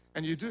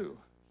 and you do.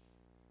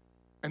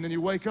 And then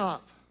you wake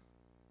up.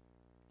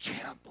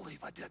 Can't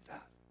believe I did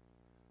that.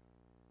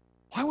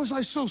 Why was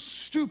I so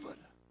stupid?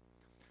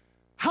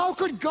 How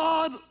could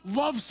God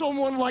love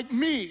someone like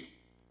me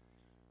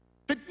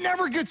that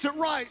never gets it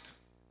right,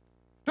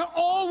 that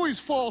always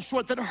falls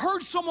short, that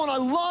hurts someone I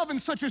love in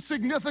such a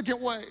significant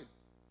way?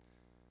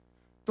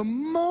 The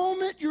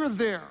moment you're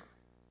there,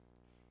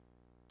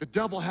 the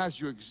devil has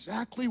you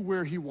exactly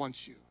where he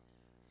wants you.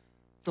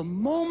 The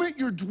moment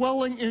you're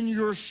dwelling in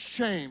your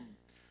shame,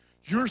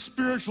 your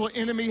spiritual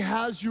enemy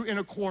has you in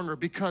a corner,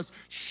 because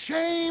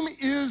shame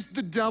is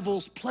the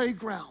devil's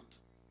playground.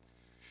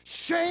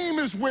 Shame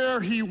is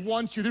where he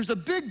wants you. There's a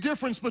big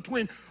difference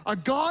between a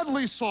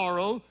godly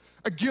sorrow,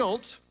 a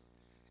guilt,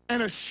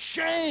 and a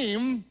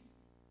shame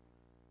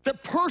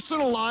that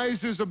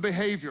personalizes a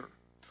behavior.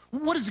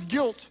 What does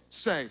guilt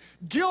say?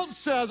 Guilt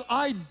says,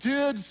 I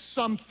did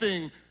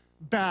something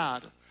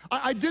bad.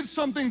 I did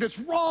something that's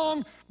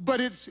wrong,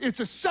 but it's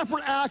a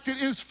separate act.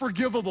 It is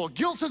forgivable.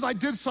 Guilt says, I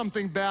did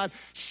something bad.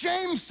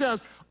 Shame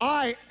says,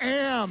 I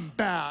am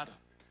bad.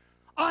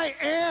 I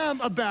am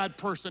a bad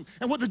person.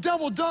 And what the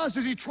devil does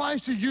is he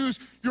tries to use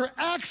your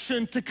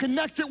action to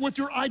connect it with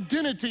your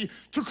identity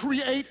to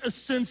create a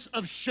sense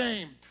of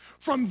shame.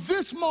 From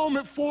this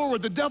moment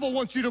forward, the devil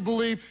wants you to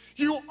believe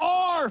you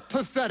are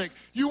pathetic,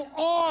 you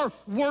are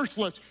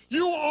worthless,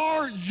 you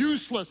are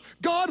useless.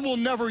 God will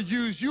never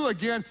use you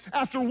again.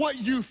 After what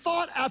you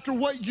thought, after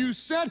what you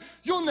said,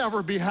 you'll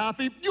never be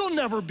happy, you'll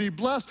never be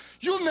blessed,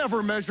 you'll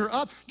never measure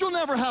up, you'll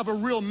never have a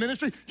real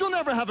ministry, you'll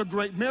never have a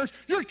great marriage,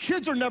 your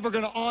kids are never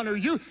gonna honor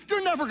you,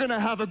 you're never gonna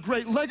have a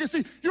great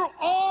legacy, you're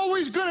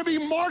always gonna be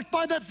marked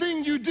by that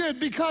thing you did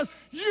because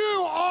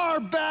you are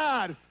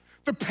bad.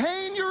 The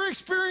pain you're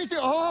experiencing,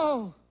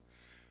 oh,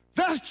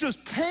 that's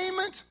just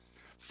payment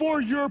for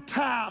your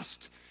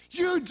past.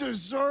 You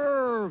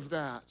deserve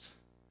that.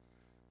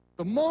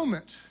 The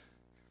moment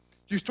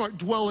you start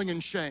dwelling in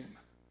shame,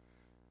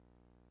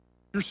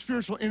 your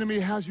spiritual enemy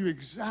has you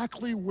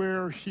exactly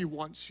where he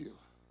wants you.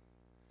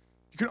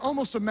 You can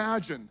almost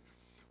imagine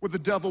what the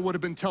devil would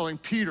have been telling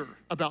Peter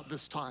about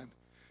this time.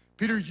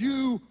 Peter,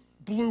 you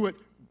blew it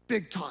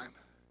big time.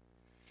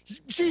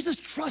 Jesus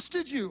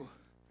trusted you.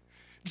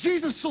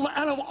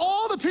 Out of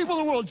all the people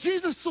in the world,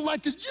 Jesus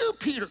selected you,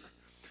 Peter,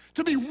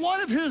 to be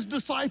one of his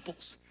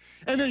disciples.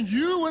 and then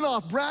you went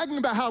off bragging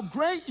about how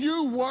great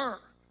you were,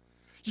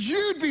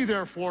 you'd be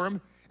there for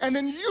him, and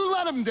then you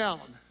let him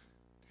down.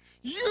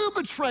 You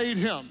betrayed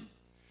him.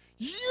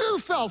 You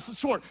fell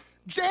short.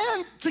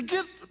 And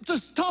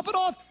to top it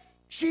off,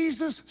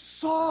 Jesus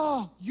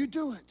saw you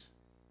do it.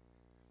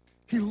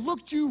 He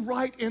looked you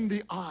right in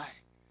the eye.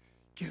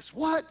 Guess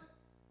what,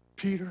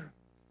 Peter?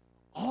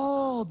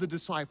 All the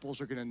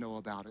disciples are gonna know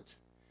about it.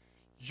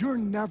 You're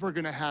never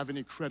gonna have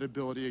any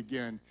credibility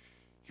again.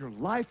 Your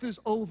life is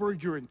over,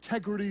 your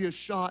integrity is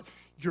shot,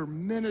 your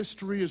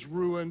ministry is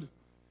ruined.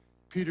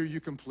 Peter, you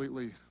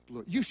completely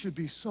blew it. You should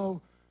be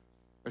so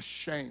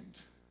ashamed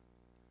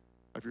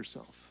of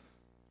yourself.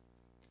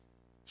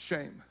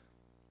 Shame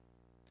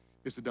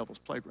is the devil's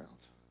playground.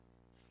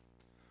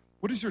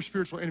 What does your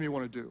spiritual enemy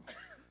want to do?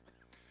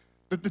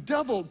 That the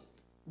devil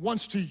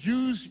wants to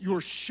use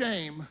your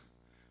shame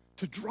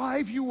to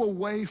drive you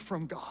away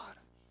from God.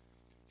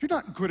 You're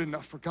not good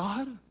enough for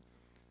God.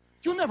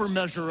 You'll never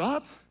measure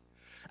up.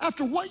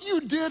 After what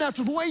you did,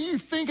 after the way you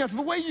think, after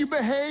the way you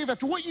behave,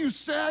 after what you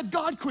said,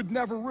 God could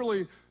never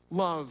really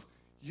love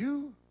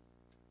you.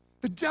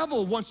 The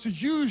devil wants to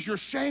use your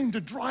shame to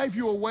drive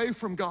you away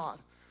from God.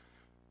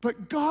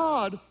 But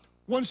God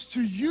wants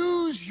to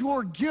use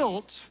your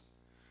guilt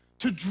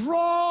to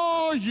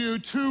draw you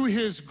to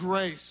his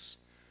grace.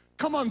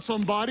 Come on,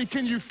 somebody,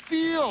 can you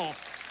feel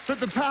that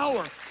the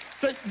power,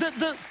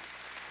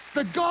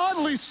 the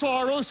godly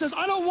sorrow says,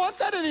 I don't want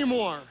that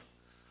anymore.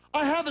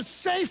 I have a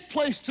safe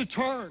place to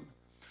turn.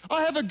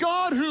 I have a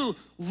God who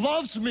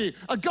loves me,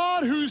 a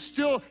God who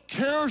still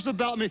cares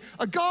about me,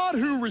 a God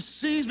who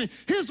receives me.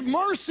 His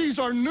mercies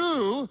are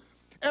new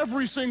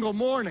every single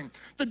morning.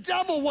 The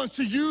devil wants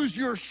to use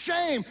your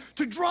shame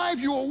to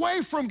drive you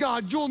away from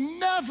God. You'll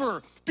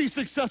never be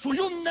successful.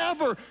 You'll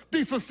never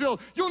be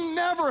fulfilled. You'll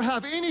never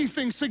have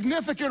anything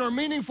significant or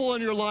meaningful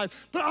in your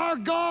life. But our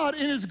God,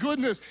 in his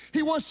goodness,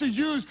 he wants to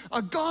use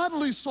a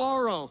godly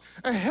sorrow,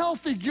 a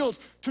healthy guilt,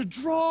 to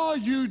draw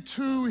you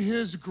to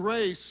his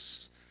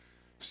grace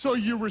so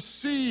you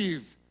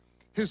receive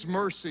his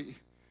mercy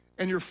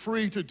and you're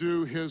free to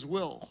do his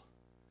will.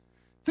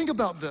 Think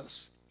about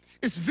this.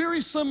 It's very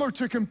similar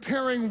to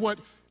comparing what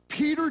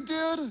Peter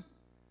did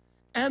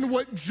and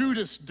what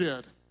Judas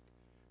did.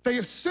 They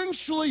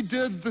essentially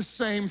did the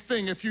same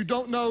thing. If you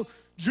don't know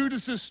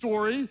Judas's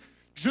story,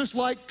 just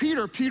like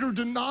Peter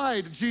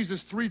denied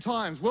Jesus 3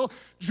 times. Well,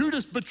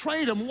 Judas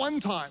betrayed him 1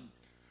 time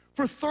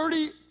for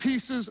 30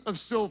 pieces of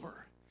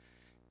silver.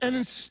 And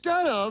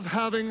instead of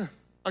having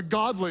a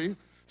godly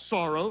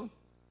sorrow,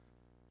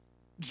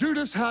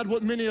 Judas had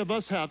what many of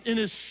us have. In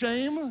his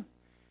shame,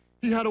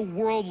 he had a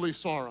worldly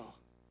sorrow.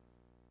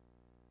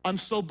 I'm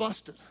so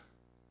busted.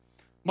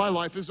 My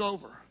life is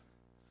over.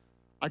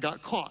 I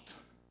got caught.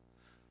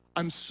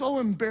 I'm so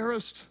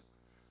embarrassed.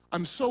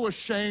 I'm so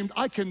ashamed.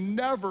 I can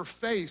never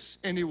face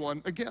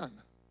anyone again.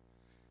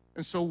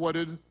 And so what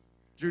did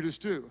Judas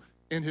do?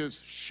 In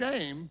his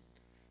shame,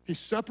 he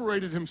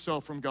separated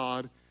himself from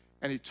God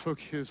and he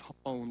took his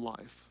own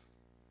life.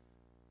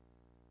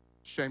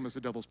 Shame is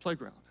the devil's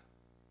playground.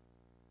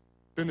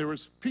 Then there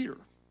was Peter,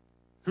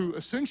 who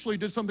essentially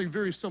did something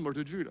very similar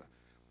to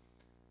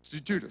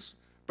Judas.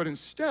 But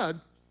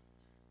instead,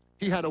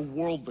 he had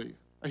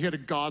a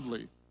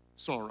godly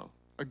sorrow,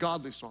 a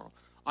godly sorrow.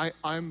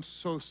 I'm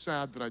so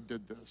sad that I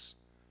did this.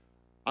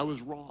 I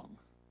was wrong.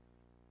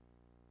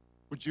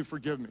 Would you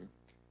forgive me?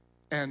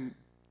 And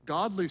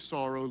godly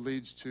sorrow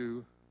leads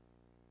to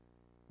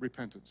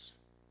repentance.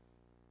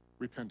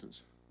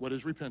 Repentance. What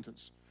is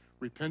repentance?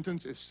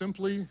 Repentance is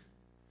simply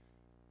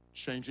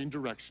changing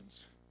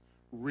directions.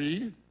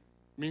 Re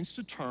means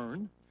to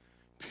turn.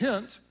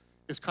 Pent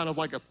is kind of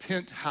like a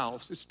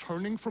penthouse. It's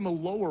turning from a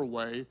lower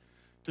way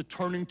to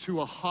turning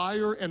to a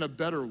higher and a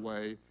better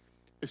way.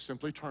 Is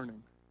simply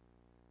turning.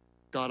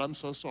 God, I'm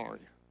so sorry.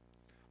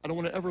 I don't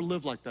want to ever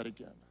live like that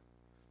again.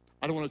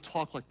 I don't want to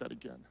talk like that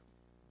again.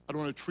 I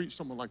don't want to treat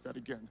someone like that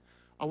again.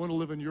 I want to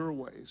live in your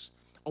ways.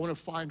 I want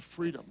to find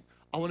freedom.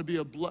 I want to be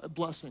a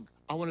blessing.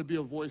 I want to be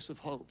a voice of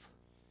hope.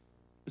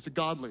 It's a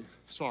godly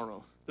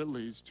sorrow that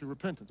leads to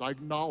repentance. I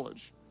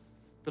acknowledge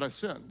that I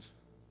sinned.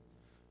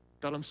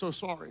 God, I'm so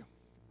sorry.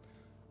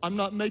 I'm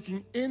not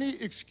making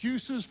any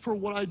excuses for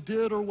what I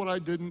did or what I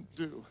didn't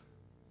do.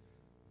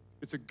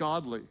 It's a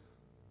godly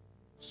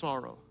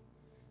sorrow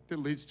that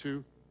leads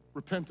to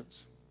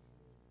repentance.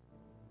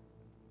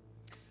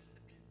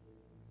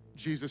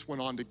 Jesus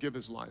went on to give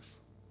his life.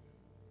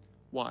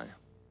 Why?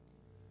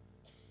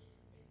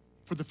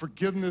 For the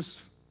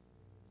forgiveness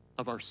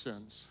of our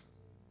sins.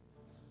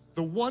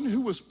 The one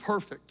who was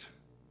perfect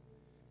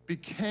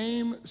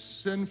became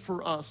sin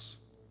for us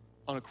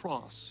on a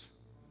cross.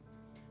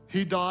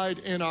 He died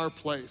in our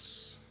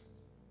place,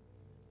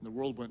 and the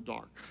world went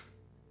dark.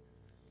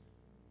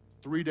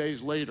 3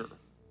 days later,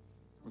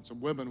 when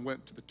some women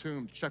went to the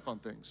tomb to check on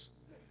things,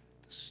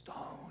 the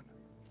stone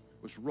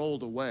was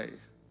rolled away.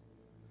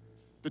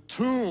 The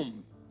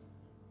tomb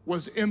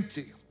was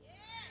empty.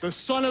 The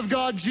Son of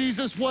God,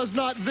 Jesus, was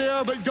not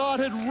there, but God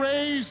had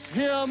raised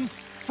him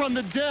from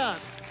the dead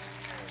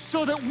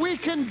so that we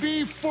can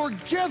be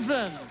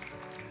forgiven,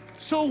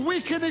 so we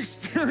can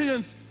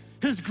experience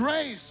his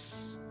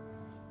grace.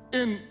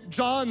 In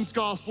John's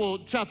Gospel,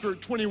 chapter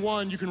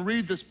 21, you can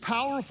read this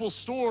powerful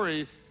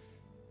story.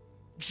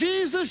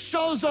 Jesus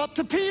shows up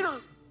to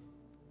Peter,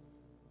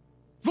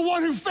 the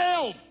one who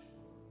failed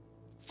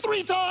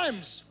 3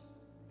 times,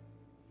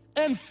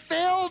 and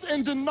failed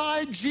and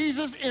denied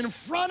Jesus in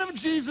front of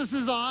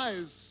Jesus'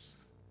 eyes.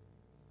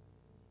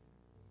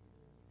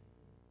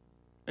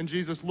 And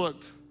Jesus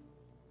looked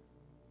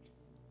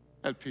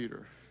at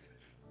Peter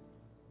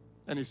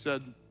and he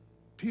said,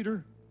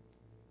 Peter,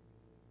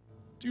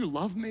 do you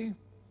love me?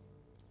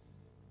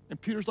 And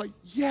Peter's like,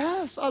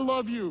 yes, I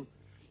love you.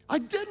 I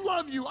did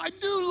love you. I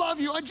do love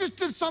you. I just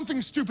did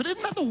something stupid.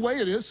 Isn't that the way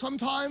it is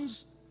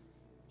sometimes?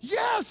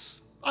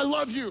 Yes, I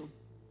love you.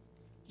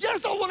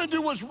 Yes, I want to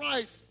do what's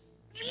right.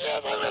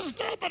 Yes, I messed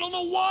up. I don't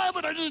know why,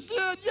 but I just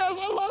did. Yes,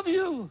 I love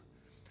you.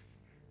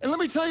 And let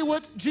me tell you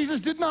what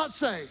Jesus did not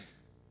say.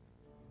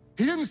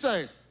 He didn't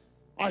say,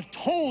 I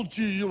told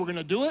you you were going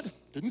to do it.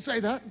 Didn't say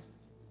that.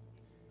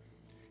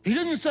 He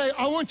didn't say,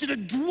 I want you to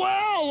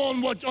dwell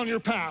on your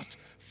past.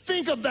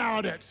 Think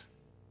about it.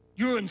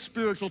 You're in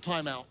spiritual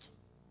timeout.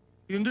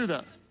 He didn't do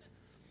that.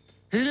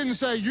 He didn't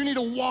say, you need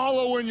to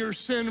wallow in your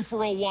sin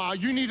for a while.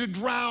 You need to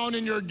drown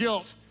in your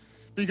guilt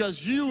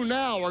because you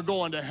now are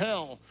going to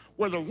hell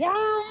where the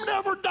worm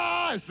never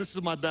dies. This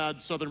is my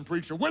bad Southern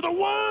preacher. Where the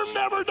worm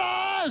never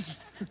dies.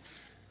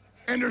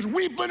 And there's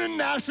weeping and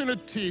gnashing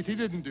of teeth. He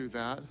didn't do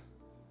that.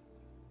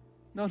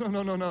 No.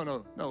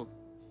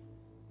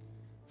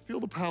 Feel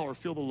the power,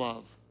 feel the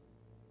love.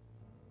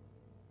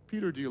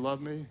 Peter, do you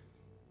love me?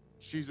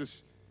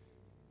 Jesus,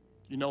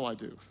 you know I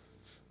do.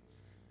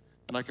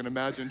 And I can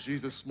imagine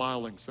Jesus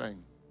smiling,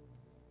 saying,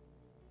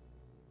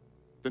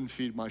 then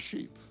feed my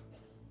sheep.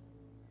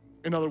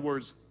 In other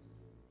words,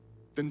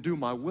 then do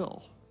my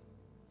will.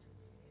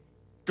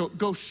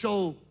 Go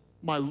show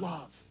my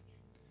love.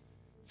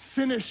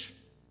 Finish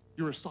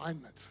your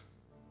assignment.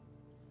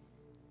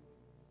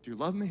 Do you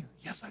love me?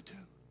 Yes, I do.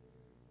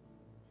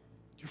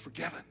 You're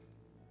forgiven.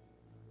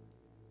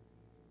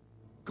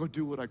 Go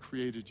do what I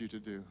created you to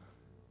do.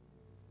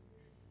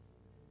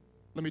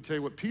 Let me tell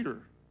you what Peter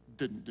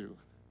didn't do.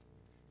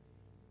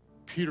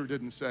 Peter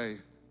didn't say,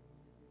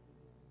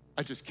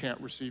 I just can't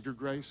receive your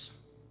grace.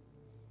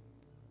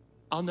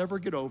 I'll never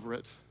get over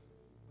it.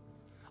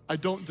 I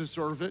don't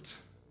deserve it.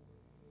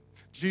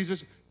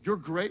 Jesus, your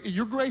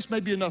grace may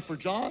be enough for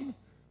John,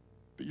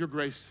 but your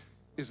grace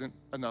isn't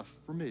enough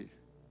for me.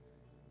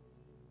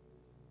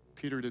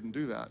 Peter didn't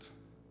do that,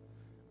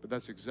 but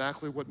that's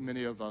exactly what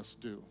many of us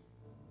do.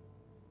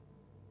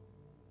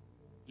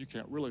 You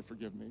can't really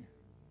forgive me.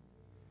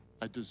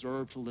 I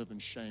deserve to live in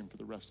shame for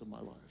the rest of my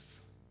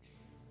life.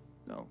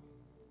 No,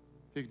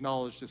 he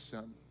acknowledged his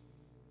sin.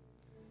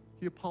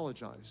 He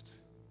apologized.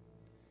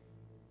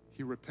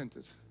 He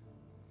repented.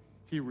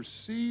 He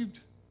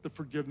received the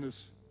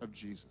forgiveness of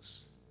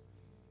Jesus.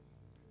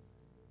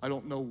 I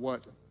don't know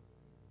what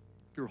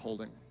you're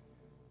holding.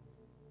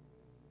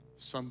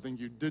 Something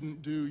you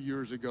didn't do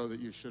years ago that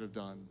you should have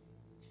done.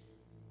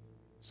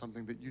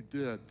 Something that you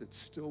did that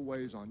still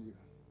weighs on you.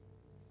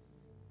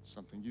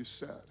 Something you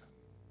said.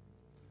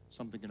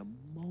 Something in a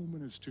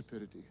moment of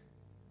stupidity.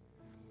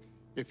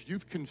 If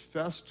you've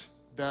confessed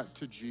that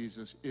to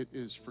Jesus, it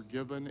is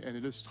forgiven, and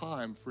it is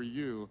time for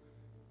you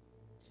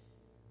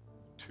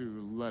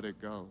to let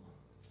it go.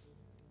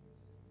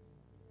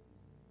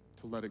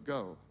 To let it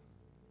go.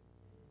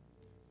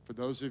 For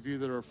those of you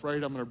that are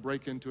afraid I'm going to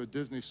break into a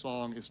Disney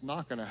song, it's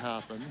not going to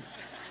happen.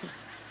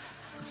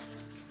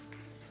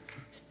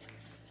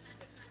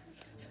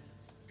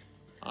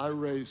 I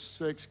raised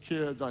 6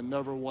 kids. I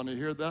never want to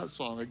hear that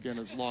song again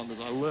as long as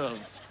I live.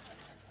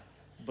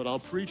 But I'll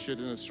preach it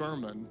in a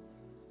sermon.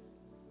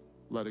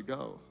 Let it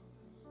go.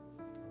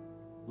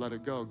 Let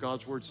it go.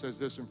 God's word says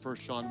this in 1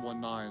 John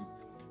 1:9,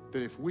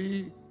 that if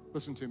we,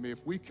 listen to me,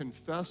 if we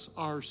confess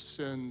our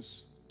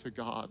sins to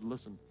God,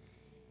 listen,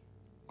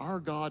 our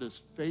God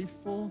is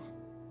faithful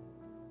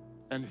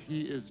and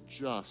he is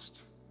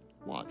just,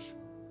 watch,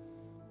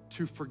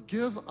 to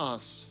forgive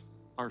us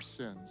our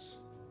sins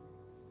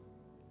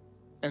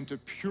and to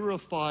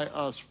purify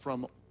us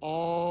from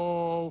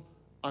all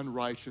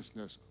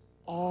unrighteousness,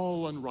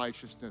 all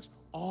unrighteousness,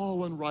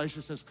 all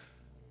unrighteousness.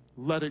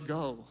 Let it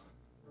go.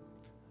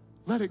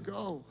 Let it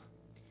go.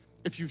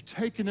 If you've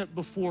taken it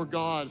before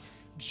God,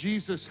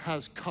 Jesus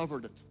has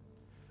covered it.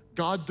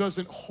 God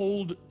doesn't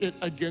hold it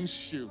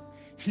against you.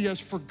 He has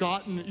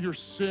forgotten your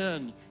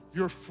sin.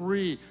 You're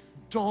free.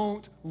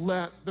 Don't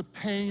let the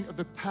pain of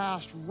the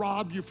past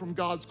rob you from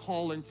God's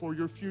calling for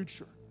your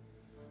future.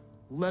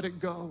 Let it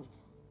go.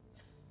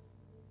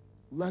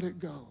 Let it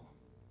go.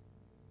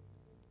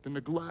 The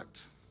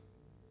neglect,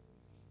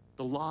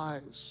 the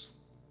lies,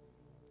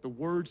 the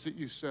words that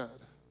you said,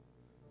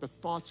 the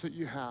thoughts that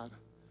you had,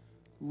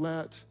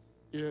 let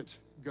it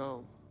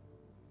go.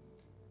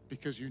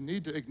 Because you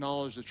need to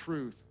acknowledge the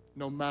truth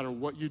no matter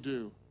what you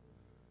do,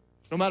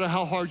 no matter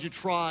how hard you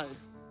try,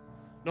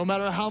 no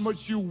matter how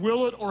much you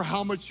will it or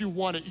how much you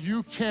want it.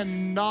 You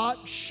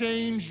cannot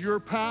change your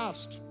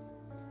past.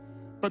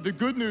 But the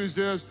good news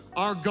is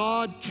our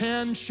God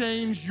can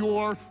change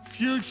your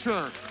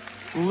future.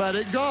 Let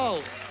it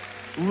go.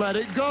 Let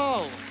it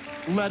go.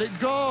 Let it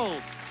go.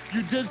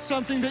 You did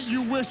something that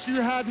you wish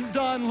you hadn't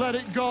done. Let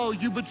it go.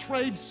 You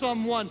betrayed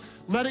someone.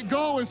 Let it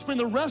go and spend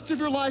the rest of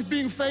your life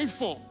being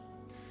faithful.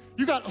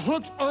 You got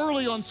hooked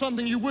early on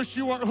something you wish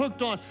you weren't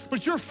hooked on,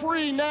 but you're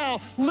free now.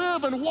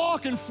 Live and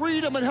walk in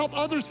freedom and help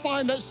others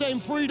find that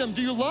same freedom.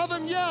 Do you love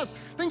him? Yes.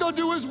 Then go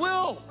do his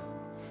will.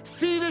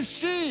 Feed his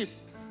sheep.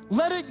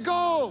 Let it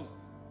go.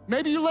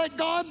 Maybe you let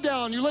God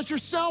down. You let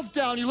yourself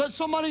down. You let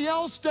somebody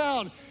else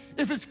down.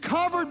 If it's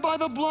covered by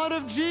the blood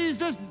of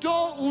Jesus,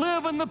 don't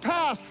live in the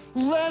past.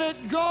 Let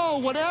it go,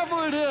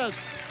 whatever it is.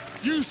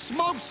 You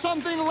smoked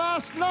something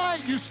last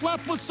night. You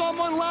slept with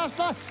someone last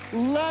night.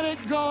 Let it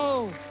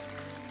go.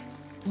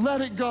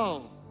 Let it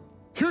go.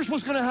 Here's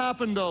what's going to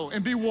happen, though,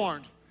 and be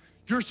warned.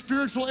 Your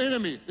spiritual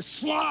enemy is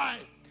sly.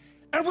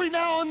 Every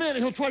now and then,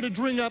 he'll try to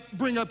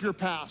bring up your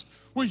past.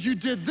 Well, you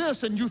did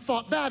this, and you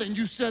thought that, and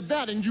you said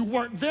that, and you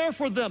weren't there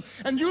for them,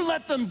 and you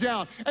let them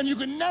down, and you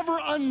can never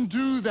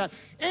undo that.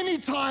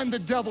 Anytime the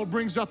devil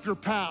brings up your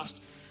past,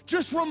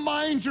 just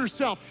remind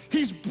yourself,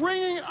 he's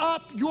bringing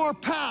up your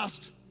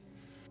past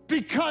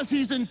because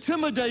he's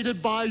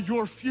intimidated by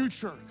your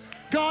future.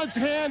 God's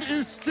hand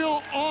is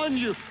still on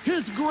you.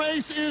 His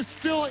grace is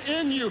still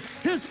in you.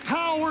 His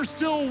power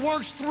still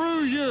works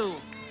through you.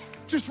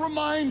 Just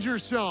remind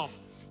yourself.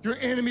 Your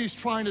enemy's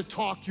trying to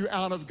talk you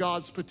out of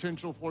God's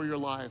potential for your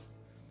life.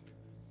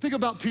 Think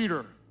about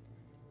Peter.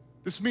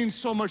 This means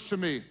so much to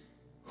me.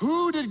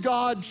 Who did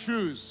God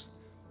choose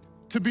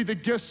to be the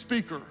guest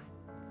speaker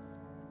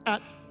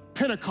at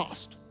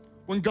Pentecost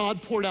when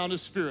God poured out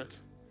his Spirit?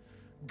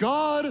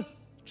 God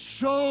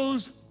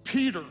chose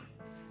Peter.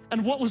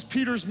 And what was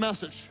Peter's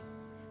message?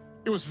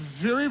 It was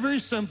very, very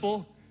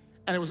simple,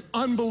 and it was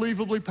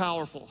unbelievably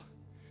powerful.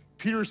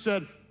 Peter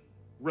said,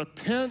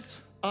 repent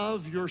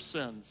of your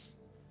sins.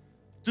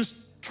 Just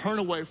turn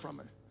away from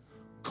it.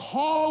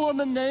 Call on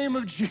the name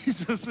of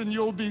Jesus and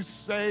you'll be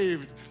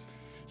saved.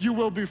 You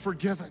will be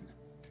forgiven.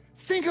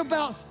 Think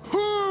about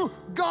who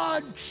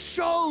God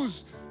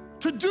chose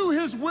to do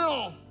his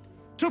will,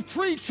 to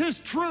preach his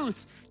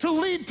truth, to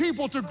lead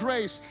people to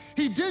grace.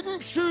 He didn't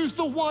choose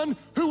the one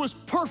who was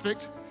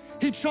perfect.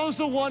 He chose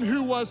the one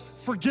who was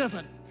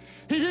forgiven.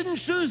 He didn't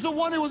choose the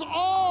one who was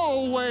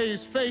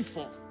always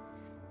faithful.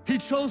 He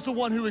chose the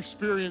one who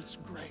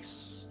experienced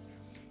grace.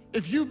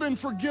 If you've been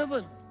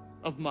forgiven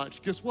of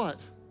much, guess what?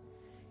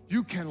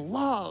 You can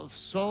love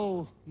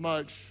so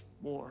much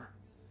more.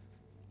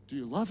 Do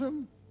you love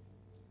him?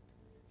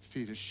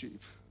 Feed his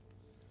sheep.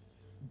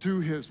 Do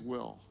his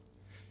will.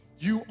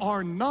 You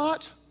are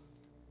not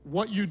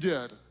what you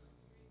did.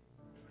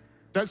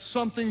 That's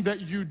something that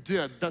you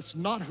did. That's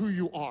not who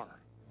you are.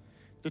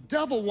 The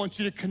devil wants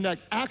you to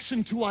connect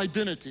action to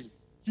identity.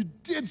 You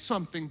did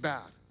something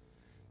bad.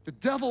 The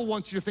devil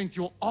wants you to think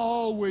you'll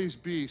always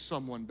be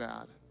someone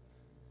bad.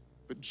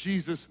 But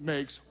Jesus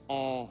makes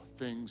all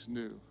things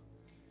new.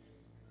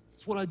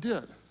 It's what I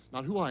did,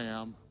 not who I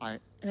am. I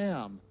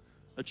am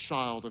a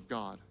child of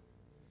God.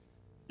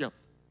 Yep,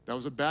 that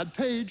was a bad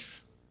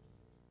page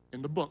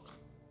in the book.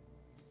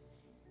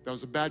 That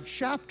was a bad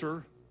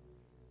chapter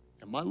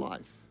in my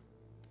life.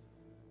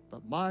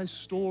 But my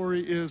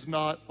story is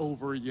not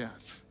over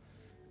yet.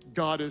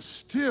 God is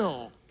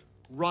still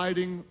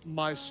writing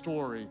my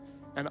story.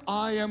 And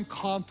I am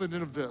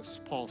confident of this,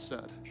 Paul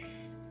said.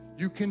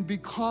 You can be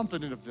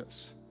confident of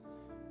this,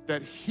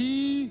 that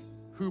he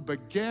who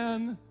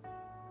began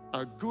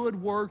a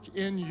good work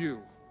in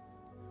you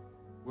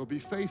will be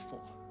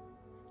faithful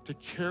to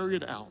carry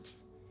it out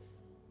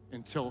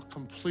until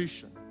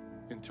completion,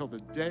 until the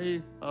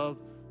day of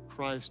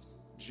Christ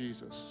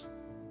Jesus.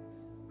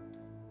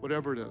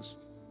 Whatever it is,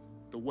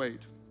 the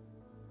weight,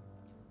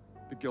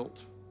 the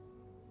guilt,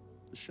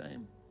 the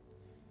shame,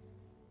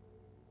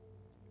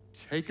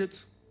 take it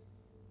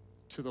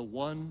to the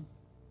one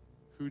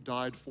who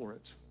died for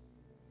it.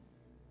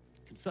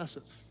 Confess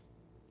it.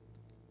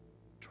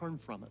 Turn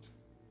from it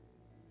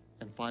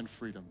and find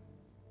freedom.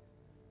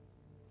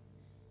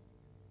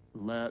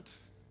 Let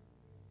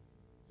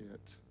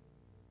it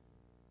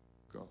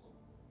go.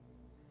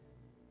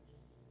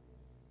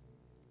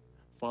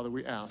 Father,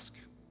 we ask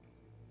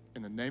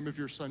in the name of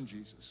your Son,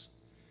 Jesus,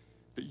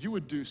 that you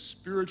would do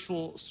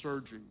spiritual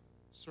surgery,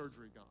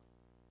 God.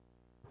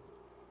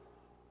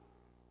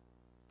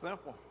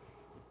 Simple.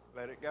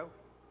 Let it go.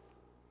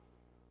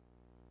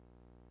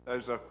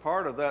 There's a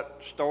part of that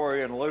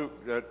story in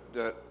Luke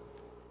that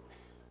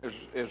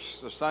is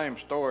the same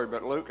story,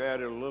 but Luke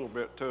added a little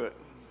bit to it.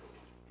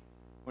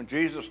 When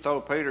Jesus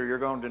told Peter, you're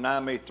going to deny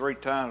me 3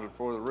 times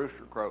before the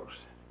rooster crows.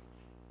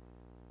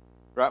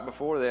 Right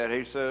before that,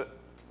 he said,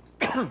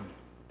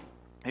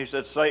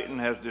 Satan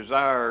has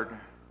desired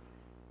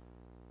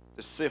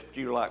to sift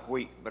you like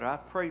wheat, but I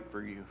prayed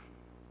for you.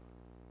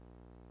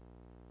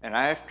 And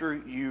after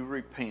you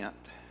repent,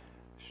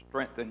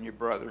 strengthen your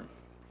brother.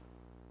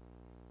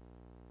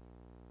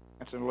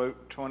 That's in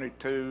Luke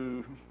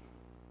 22,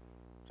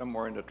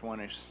 somewhere in the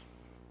 20s.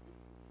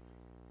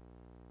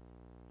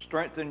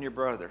 strengthen your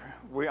brother.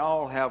 We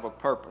all have a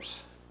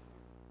purpose.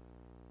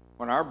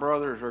 When our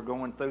brothers are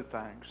going through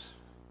things,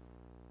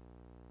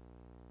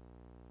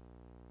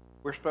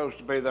 we're supposed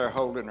to be there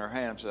holding their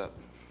hands up.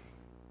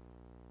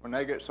 When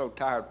they get so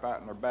tired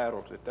fighting their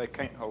battles that they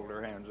can't hold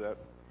their hands up,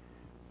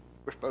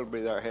 we're supposed to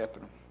be there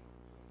helping them.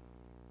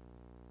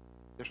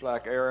 Just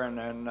like Aaron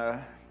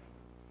and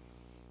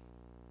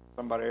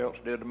somebody else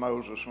did to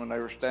Moses when they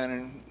were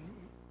standing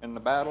in the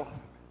battle.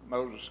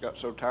 Moses got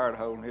so tired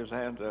holding his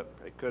hands up,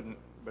 he couldn't,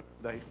 but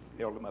they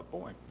held him up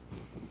for him.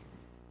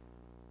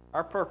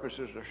 Our purpose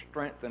is to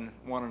strengthen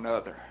one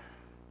another,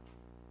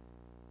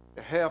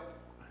 to help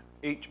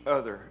each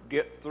other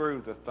get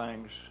through the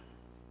things,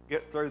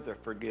 get through the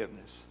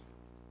forgiveness.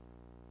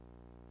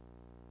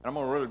 I'm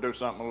going to really do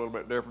something a little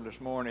bit different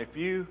this morning. If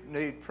you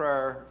need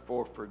prayer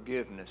for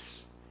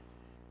forgiveness,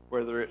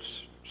 whether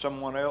it's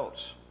someone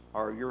else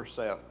or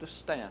yourself, just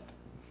stand.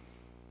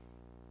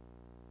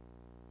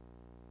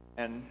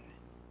 And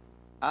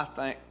I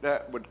think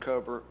that would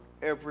cover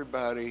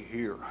everybody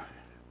here.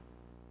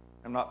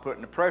 I'm not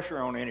putting the pressure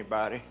on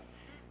anybody,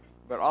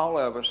 but all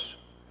of us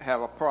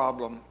have a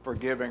problem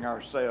forgiving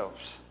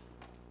ourselves.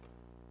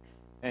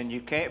 And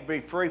you can't be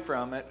free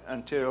from it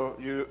until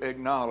you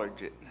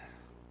acknowledge it.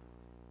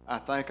 I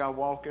think I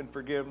walk in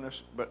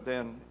forgiveness, but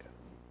then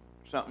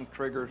something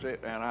triggers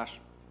it, and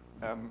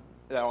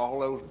all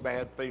those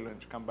bad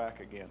feelings come back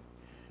again.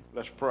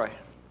 Let's pray.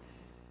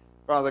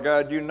 Father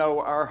God, you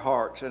know our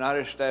hearts, and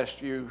I just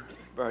ask you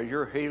by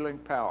your healing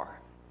power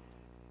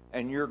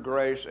and your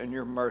grace and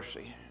your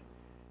mercy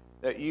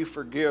that you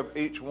forgive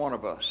each one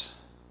of us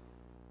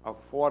of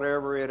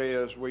whatever it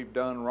is we've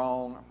done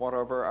wrong,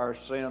 whatever our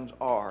sins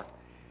are,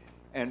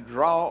 and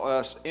draw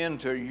us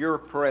into your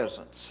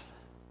presence,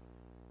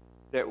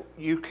 that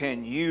you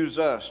can use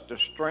us to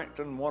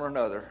strengthen one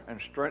another and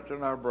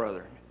strengthen our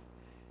brethren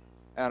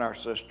and our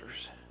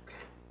sisters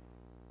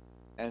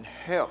and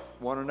help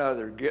one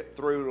another get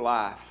through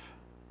life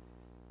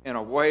in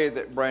a way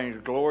that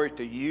brings glory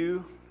to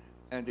you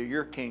and to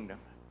your kingdom,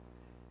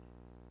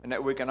 and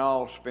that we can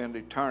all spend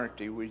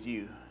eternity with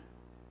you.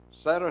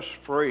 Set us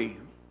free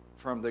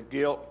from the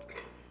guilt,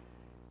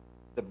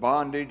 the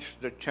bondage,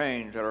 the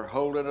chains that are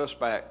holding us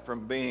back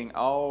from being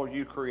all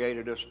you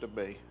created us to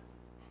be,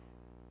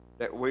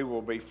 that we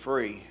will be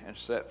free and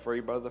set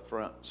free by the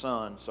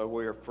Son, so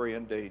we are free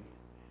indeed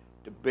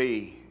to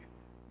be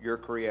your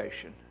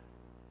creation.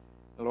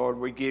 Lord,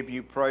 we give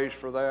you praise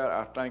for that.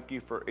 I thank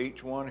you for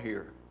each one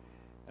here,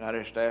 and I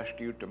just ask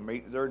you to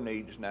meet their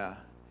needs now.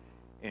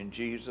 In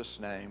Jesus'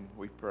 name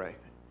we pray.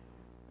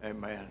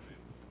 Amen.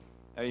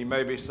 Now you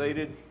may be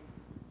seated.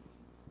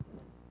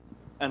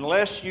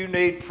 Unless you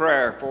need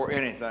prayer for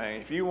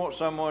anything, if you want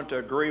someone to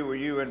agree with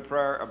you in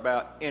prayer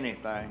about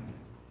anything,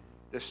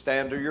 just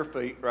stand to your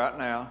feet right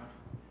now,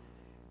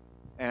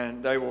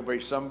 and there will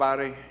be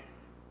somebody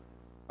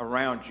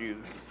around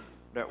you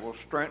that will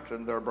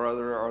strengthen their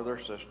brother or their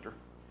sister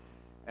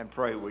and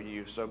pray with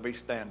you. So be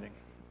standing.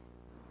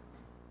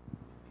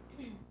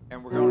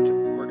 And we're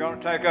going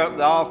to take up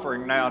the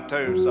offering now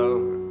too, so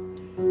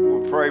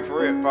we'll pray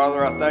for it.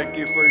 Father, I thank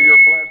you for your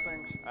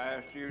blessings. I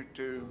ask you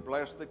to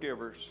bless the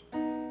givers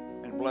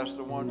and bless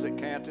the ones that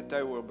can't, that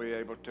they will be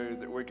able to,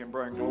 that we can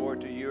bring glory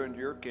to you and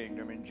your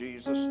kingdom. In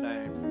Jesus'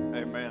 name,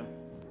 amen.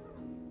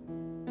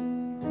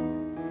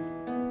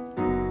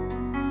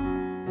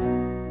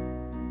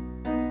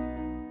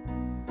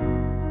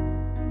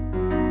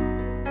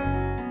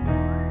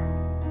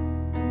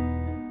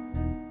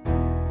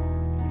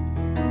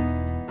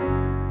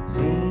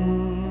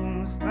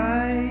 Seems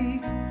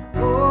like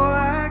all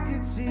I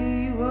could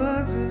see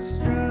was a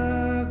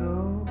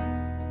struggle,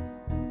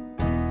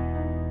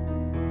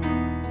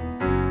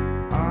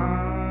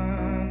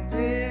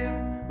 haunted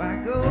by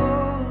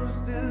ghosts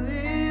that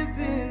lived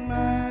in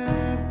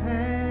my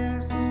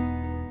past,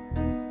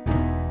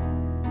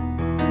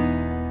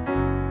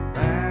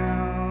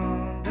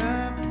 bound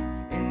up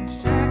in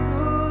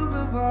shackles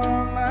of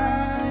all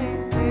my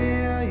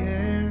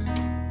failures.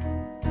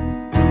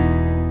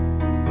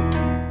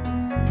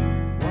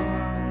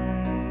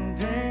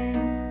 Wondering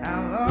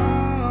how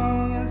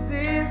long is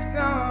this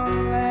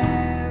gonna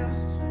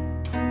last?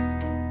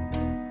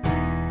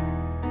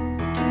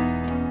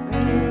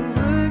 When you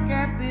look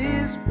at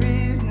this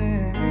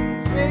prisoner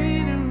and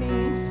say to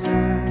me,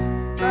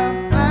 son, stop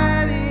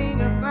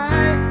fighting a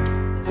fight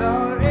that's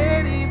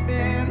already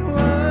been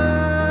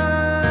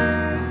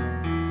won,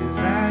 'cause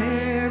I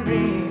am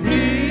redeemed.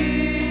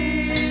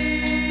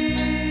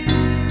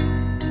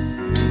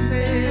 You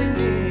set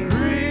me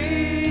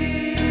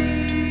free.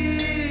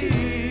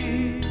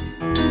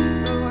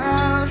 So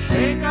I'll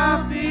shake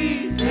off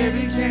these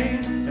heavy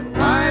chains and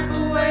wipe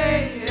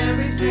away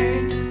every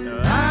stain.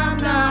 No, I'm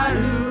not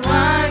who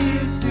I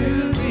used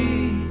to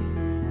be,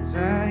 'cause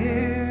I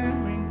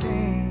am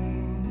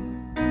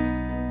redeemed.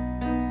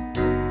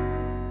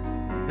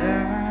 And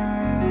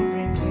I'm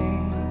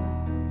redeemed.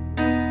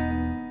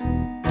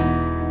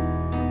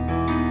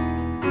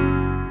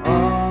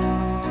 All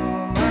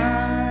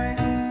my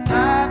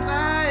life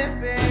I have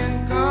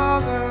been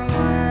called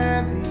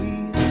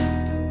unworthy,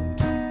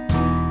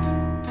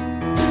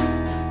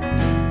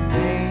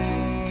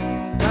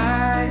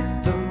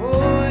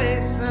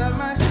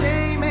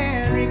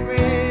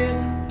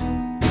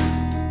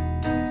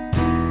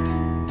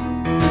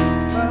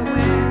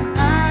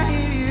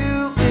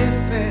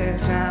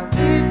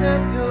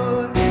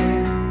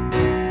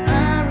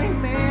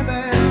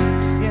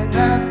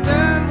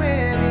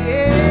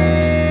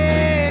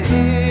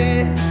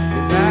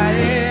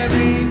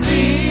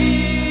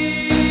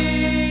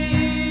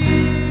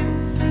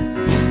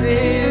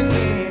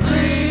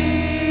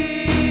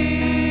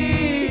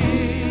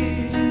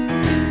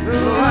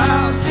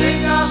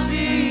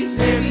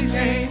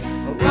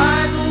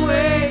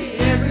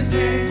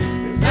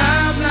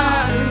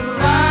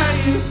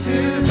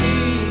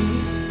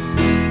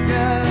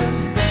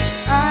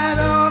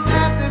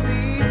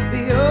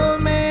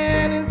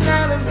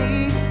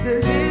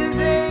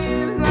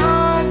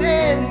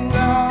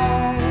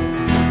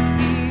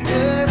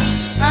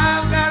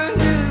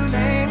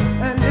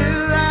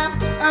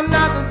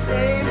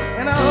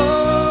 and I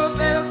hope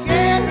that'll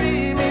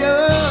carry me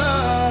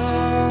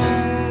on.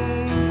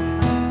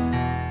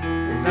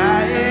 'Cause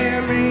I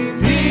am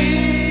redeemed.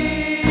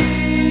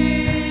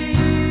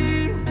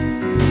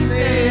 You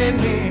set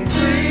me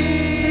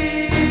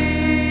free.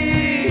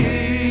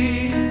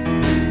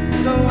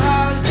 So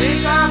I'll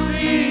take off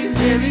these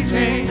heavy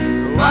chains,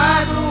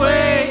 wipe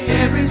away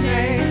every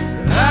stain.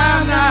 'Cause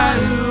I'm not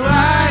who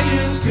I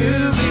used to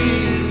be.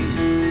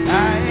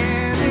 I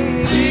am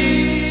redeemed.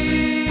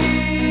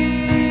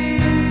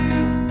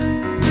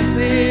 You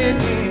set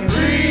me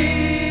free.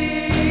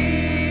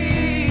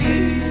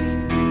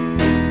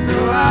 So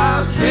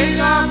I'll shake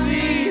off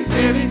these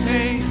heavy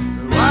chains,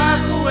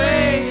 wipe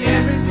away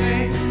every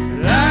stain.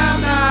 'Cause I'm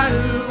not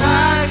who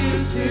I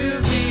used to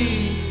be.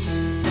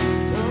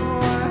 Oh,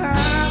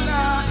 I'm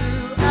not who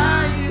I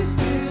used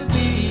to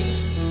be.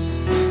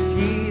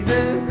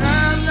 Jesus,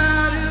 I'm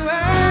not who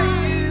I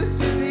used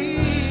to be.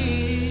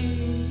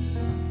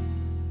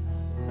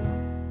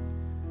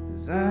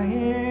 'Cause I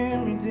am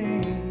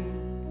redeemed.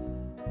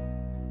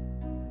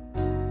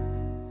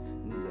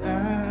 And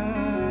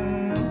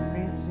I'm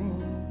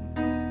redeemed.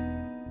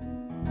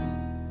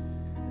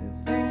 And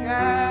thank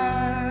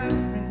God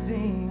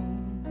redeemed.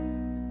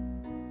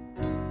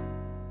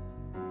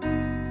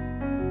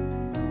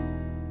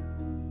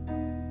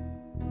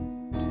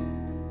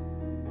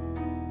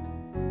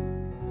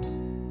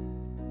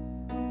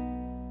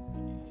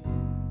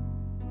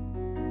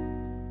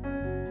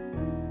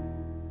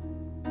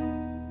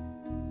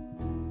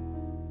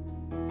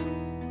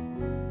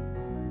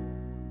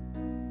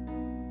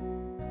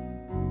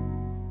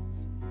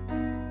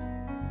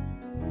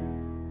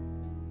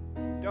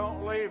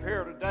 Don't leave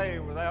here today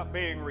without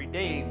being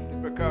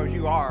redeemed, because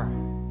you are.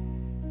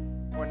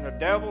 When the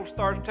devil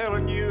starts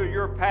telling you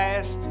your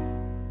past,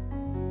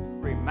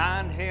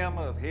 remind him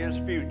of his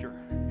future.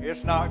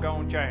 It's not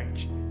going to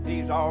change.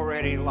 He's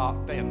already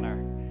locked in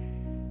there.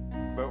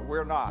 But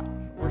we're not.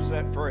 We're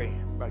set free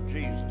by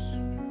Jesus.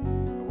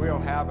 We'll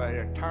have an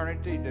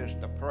eternity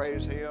just to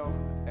praise him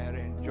and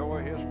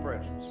enjoy his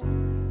presence.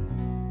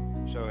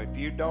 So if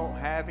you don't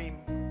have him,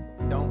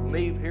 don't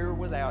leave here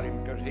without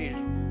him, because he's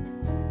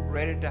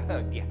ready to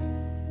hug you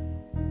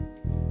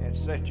and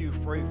set you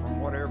free from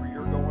whatever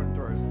you're going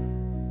through.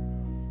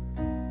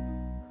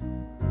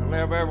 I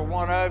love every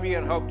one of you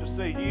and hope to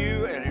see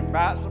you, and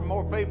invite some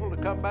more people to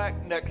come back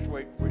next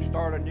week. We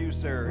start a new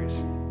series.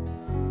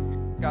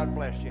 God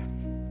bless you.